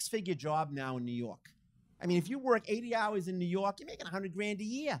a six-figure job now in New York. I mean, if you work 80 hours in New York, you're making $100 grand a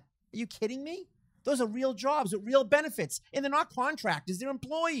year. Are you kidding me? Those are real jobs with real benefits. And they're not contractors, they're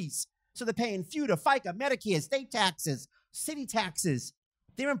employees. So they're paying FUTA, FICA, Medicare, state taxes, city taxes.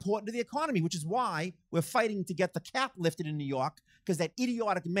 They're important to the economy, which is why we're fighting to get the cap lifted in New York, because that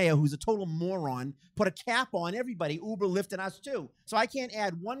idiotic mayor, who's a total moron, put a cap on everybody, Uber, Lyft, and us too. So I can't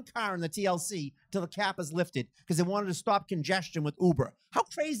add one car in the TLC till the cap is lifted because they wanted to stop congestion with Uber. How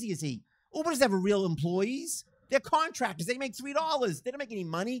crazy is he? Uber doesn't have real employees. They're contractors. They make $3. They don't make any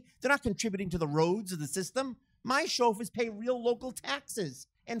money. They're not contributing to the roads of the system. My chauffeurs pay real local taxes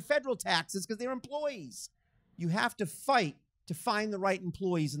and federal taxes because they're employees. You have to fight to find the right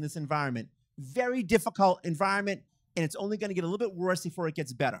employees in this environment. Very difficult environment, and it's only going to get a little bit worse before it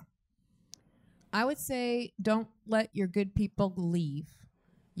gets better. I would say don't let your good people leave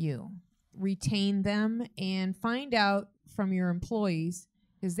you. Retain them and find out from your employees,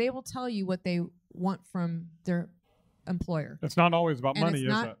 because they will tell you what they want from their employer. It's not always about money,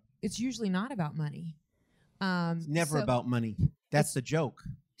 is it? It's usually not about money. It's never about money. That's the joke.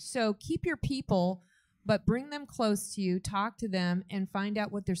 So keep your people, but bring them close to you, talk to them, and find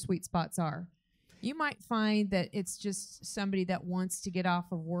out what their sweet spots are. You might find that it's just somebody that wants to get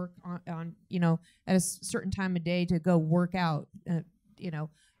off of work on at a certain time of day to go work out.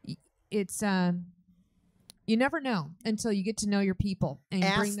 It's you never know until you get to know your people and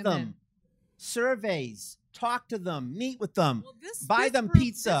bring them in. Surveys, talk to them, meet with them, Well, buy them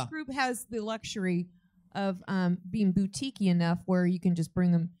pizza. This group has the luxury of being boutique-y enough where you can just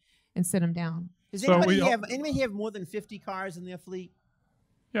bring them and sit them down. Does anybody have more than 50 cars in their fleet?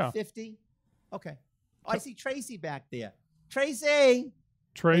 Yeah. 50? Okay. Oh, I see Tracy back there. Tracy,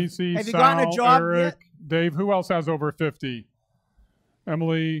 have you gotten a job Eric, yet? Dave, who else has over 50?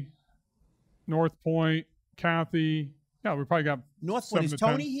 Emily, North Point, Kathy. Yeah, we probably got North Point. Is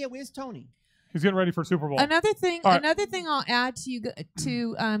Tony here? Where's Tony? He's getting ready for Super Bowl. Another thing I'll add to you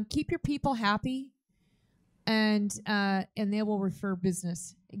to keep your people happy, and they will refer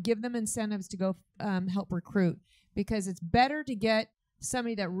business. Give them incentives to go help recruit, because it's better to get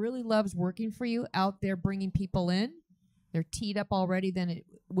somebody that really loves working for you out there bringing people in. They're teed up already than it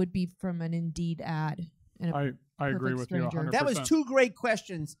would be from an Indeed ad. I agree with you 100%. That was two great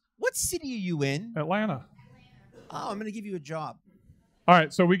questions. What city are you in? Atlanta. Oh, I'm going to give you a job. All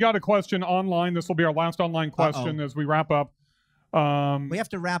right, so we got a question online. This will be our last online question as we wrap up. We have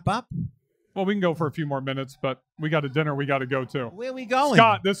to wrap up? Well, we can go for a few more minutes, but we got a dinner we got to go to. Where are we going?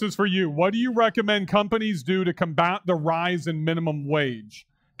 Scott, this is for you. What do you recommend companies do to combat the rise in minimum wage?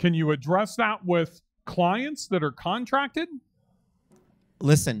 Can you address that with clients that are contracted?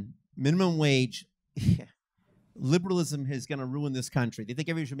 Listen, minimum wage, liberalism is going to ruin this country. They think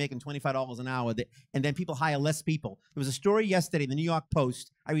everybody should be making $25 an hour, and then people hire less people. There was a story yesterday in the New York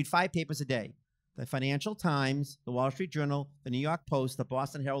Post. I read 5 papers a day. The Financial Times, the Wall Street Journal, the New York Post, the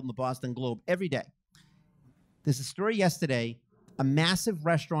Boston Herald, and the Boston Globe every day. There's a story yesterday. A massive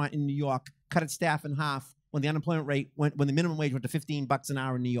restaurant in New York cut its staff in half when the unemployment rate when the minimum wage went to $15 an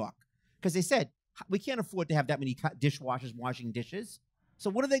hour in New York, because they said we can't afford to have that many dishwashers washing dishes. So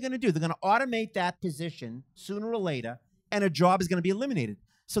what are they going to do? They're going to automate that position sooner or later, and a job is going to be eliminated.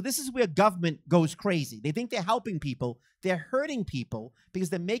 So this is where government goes crazy. They think they're helping people. They're hurting people because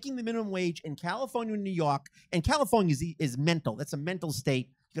they're making the minimum wage in California and New York. And California is mental. That's a mental state.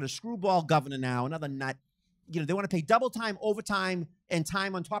 You got a screwball governor now, another nut. They want to pay double time, overtime, and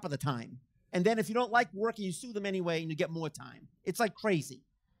time on top of the time. And then if you don't like working, you sue them anyway and you get more time. It's like crazy.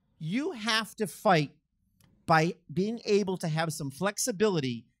 You have to fight by being able to have some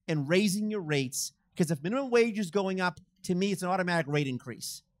flexibility in raising your rates, because if minimum wage is going up, to me, it's an automatic rate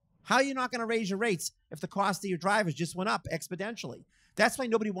increase. How are you not going to raise your rates if the cost of your drivers just went up exponentially? That's why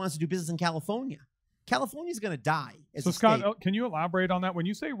nobody wants to do business in California. California's going to die as a Scott, state. can you elaborate on that? When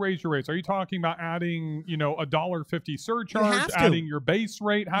you say raise your rates, are you talking about adding, you know, $1.50 surcharge, to. adding your base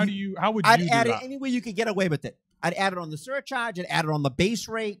rate? How would you I'd do add that? it any way you could get away with it. I'd add it on the surcharge. I'd add it on the base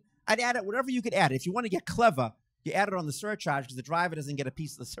rate. I'd add it whatever you could add. If you want to get clever, you add it on the surcharge because the driver doesn't get a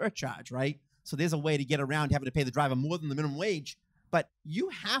piece of the surcharge, right? So there's a way to get around having to pay the driver more than the minimum wage. But you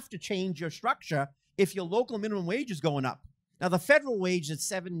have to change your structure if your local minimum wage is going up. Now, the federal wage is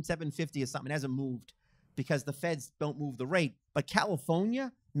 $7.50 or something. It hasn't moved because the feds don't move the rate. But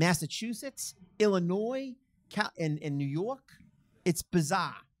California, Massachusetts, Illinois, and New York, it's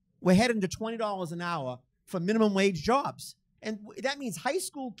bizarre. We're heading to $20 an hour for minimum wage jobs. And that means high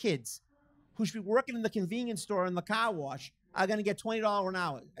school kids who should be working in the convenience store and the car wash are going to get $20 an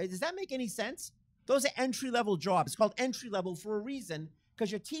hour. Does that make any sense? Those are entry-level jobs. It's called entry-level for a reason,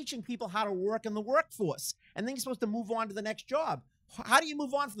 because you're teaching people how to work in the workforce. And then you're supposed to move on to the next job. How do you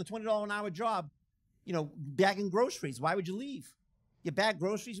move on from the $20 an hour job, you know, bagging groceries? Why would you leave? You bag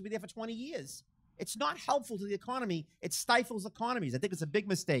groceries, you'll be there for 20 years. It's not helpful to the economy. It stifles economies. I think it's a big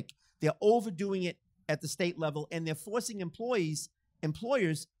mistake. They're overdoing it at the state level, and they're forcing employers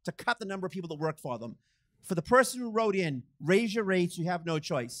to cut the number of people that work for them. For the person who wrote in, raise your rates, you have no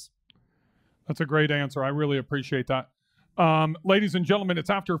choice. That's a great answer. I really appreciate that. Ladies and gentlemen, it's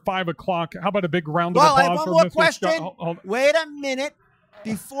after 5 o'clock. How about a big round of applause I have one for more Mr. question. Scott? Wait a minute.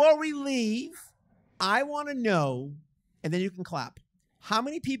 Before we leave, I want to know, and then you can clap, how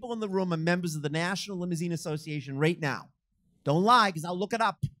many people in the room are members of the National Limousine Association right now? Don't lie, because I'll look it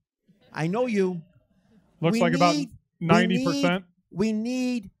up. I know you. Looks like about 90%. We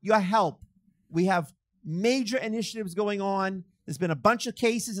need your help. We have major initiatives going on. There's been a bunch of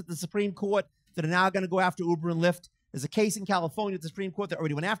cases at the Supreme Court that are now going to go after Uber and Lyft. There's a case in California at the Supreme Court that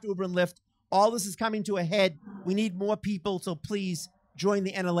already went after Uber and Lyft. All this is coming to a head. We need more people, so please join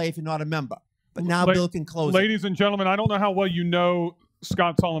the NLA if you're not a member. But now Bill can close Ladies and gentlemen, I don't know how well you know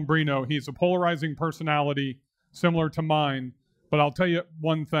Scott Solombrino. He's a polarizing personality similar to mine. But I'll tell you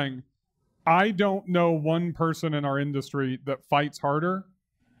one thing. I don't know one person in our industry that fights harder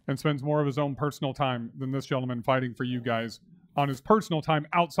and spends more of his own personal time than this gentleman fighting for you guys on his personal time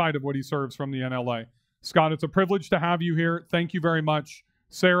outside of what he serves from the NLA. Scott, it's a privilege to have you here. Thank you very much.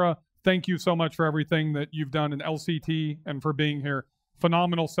 Sara, thank you so much for everything that you've done in LCT and for being here.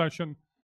 Phenomenal session.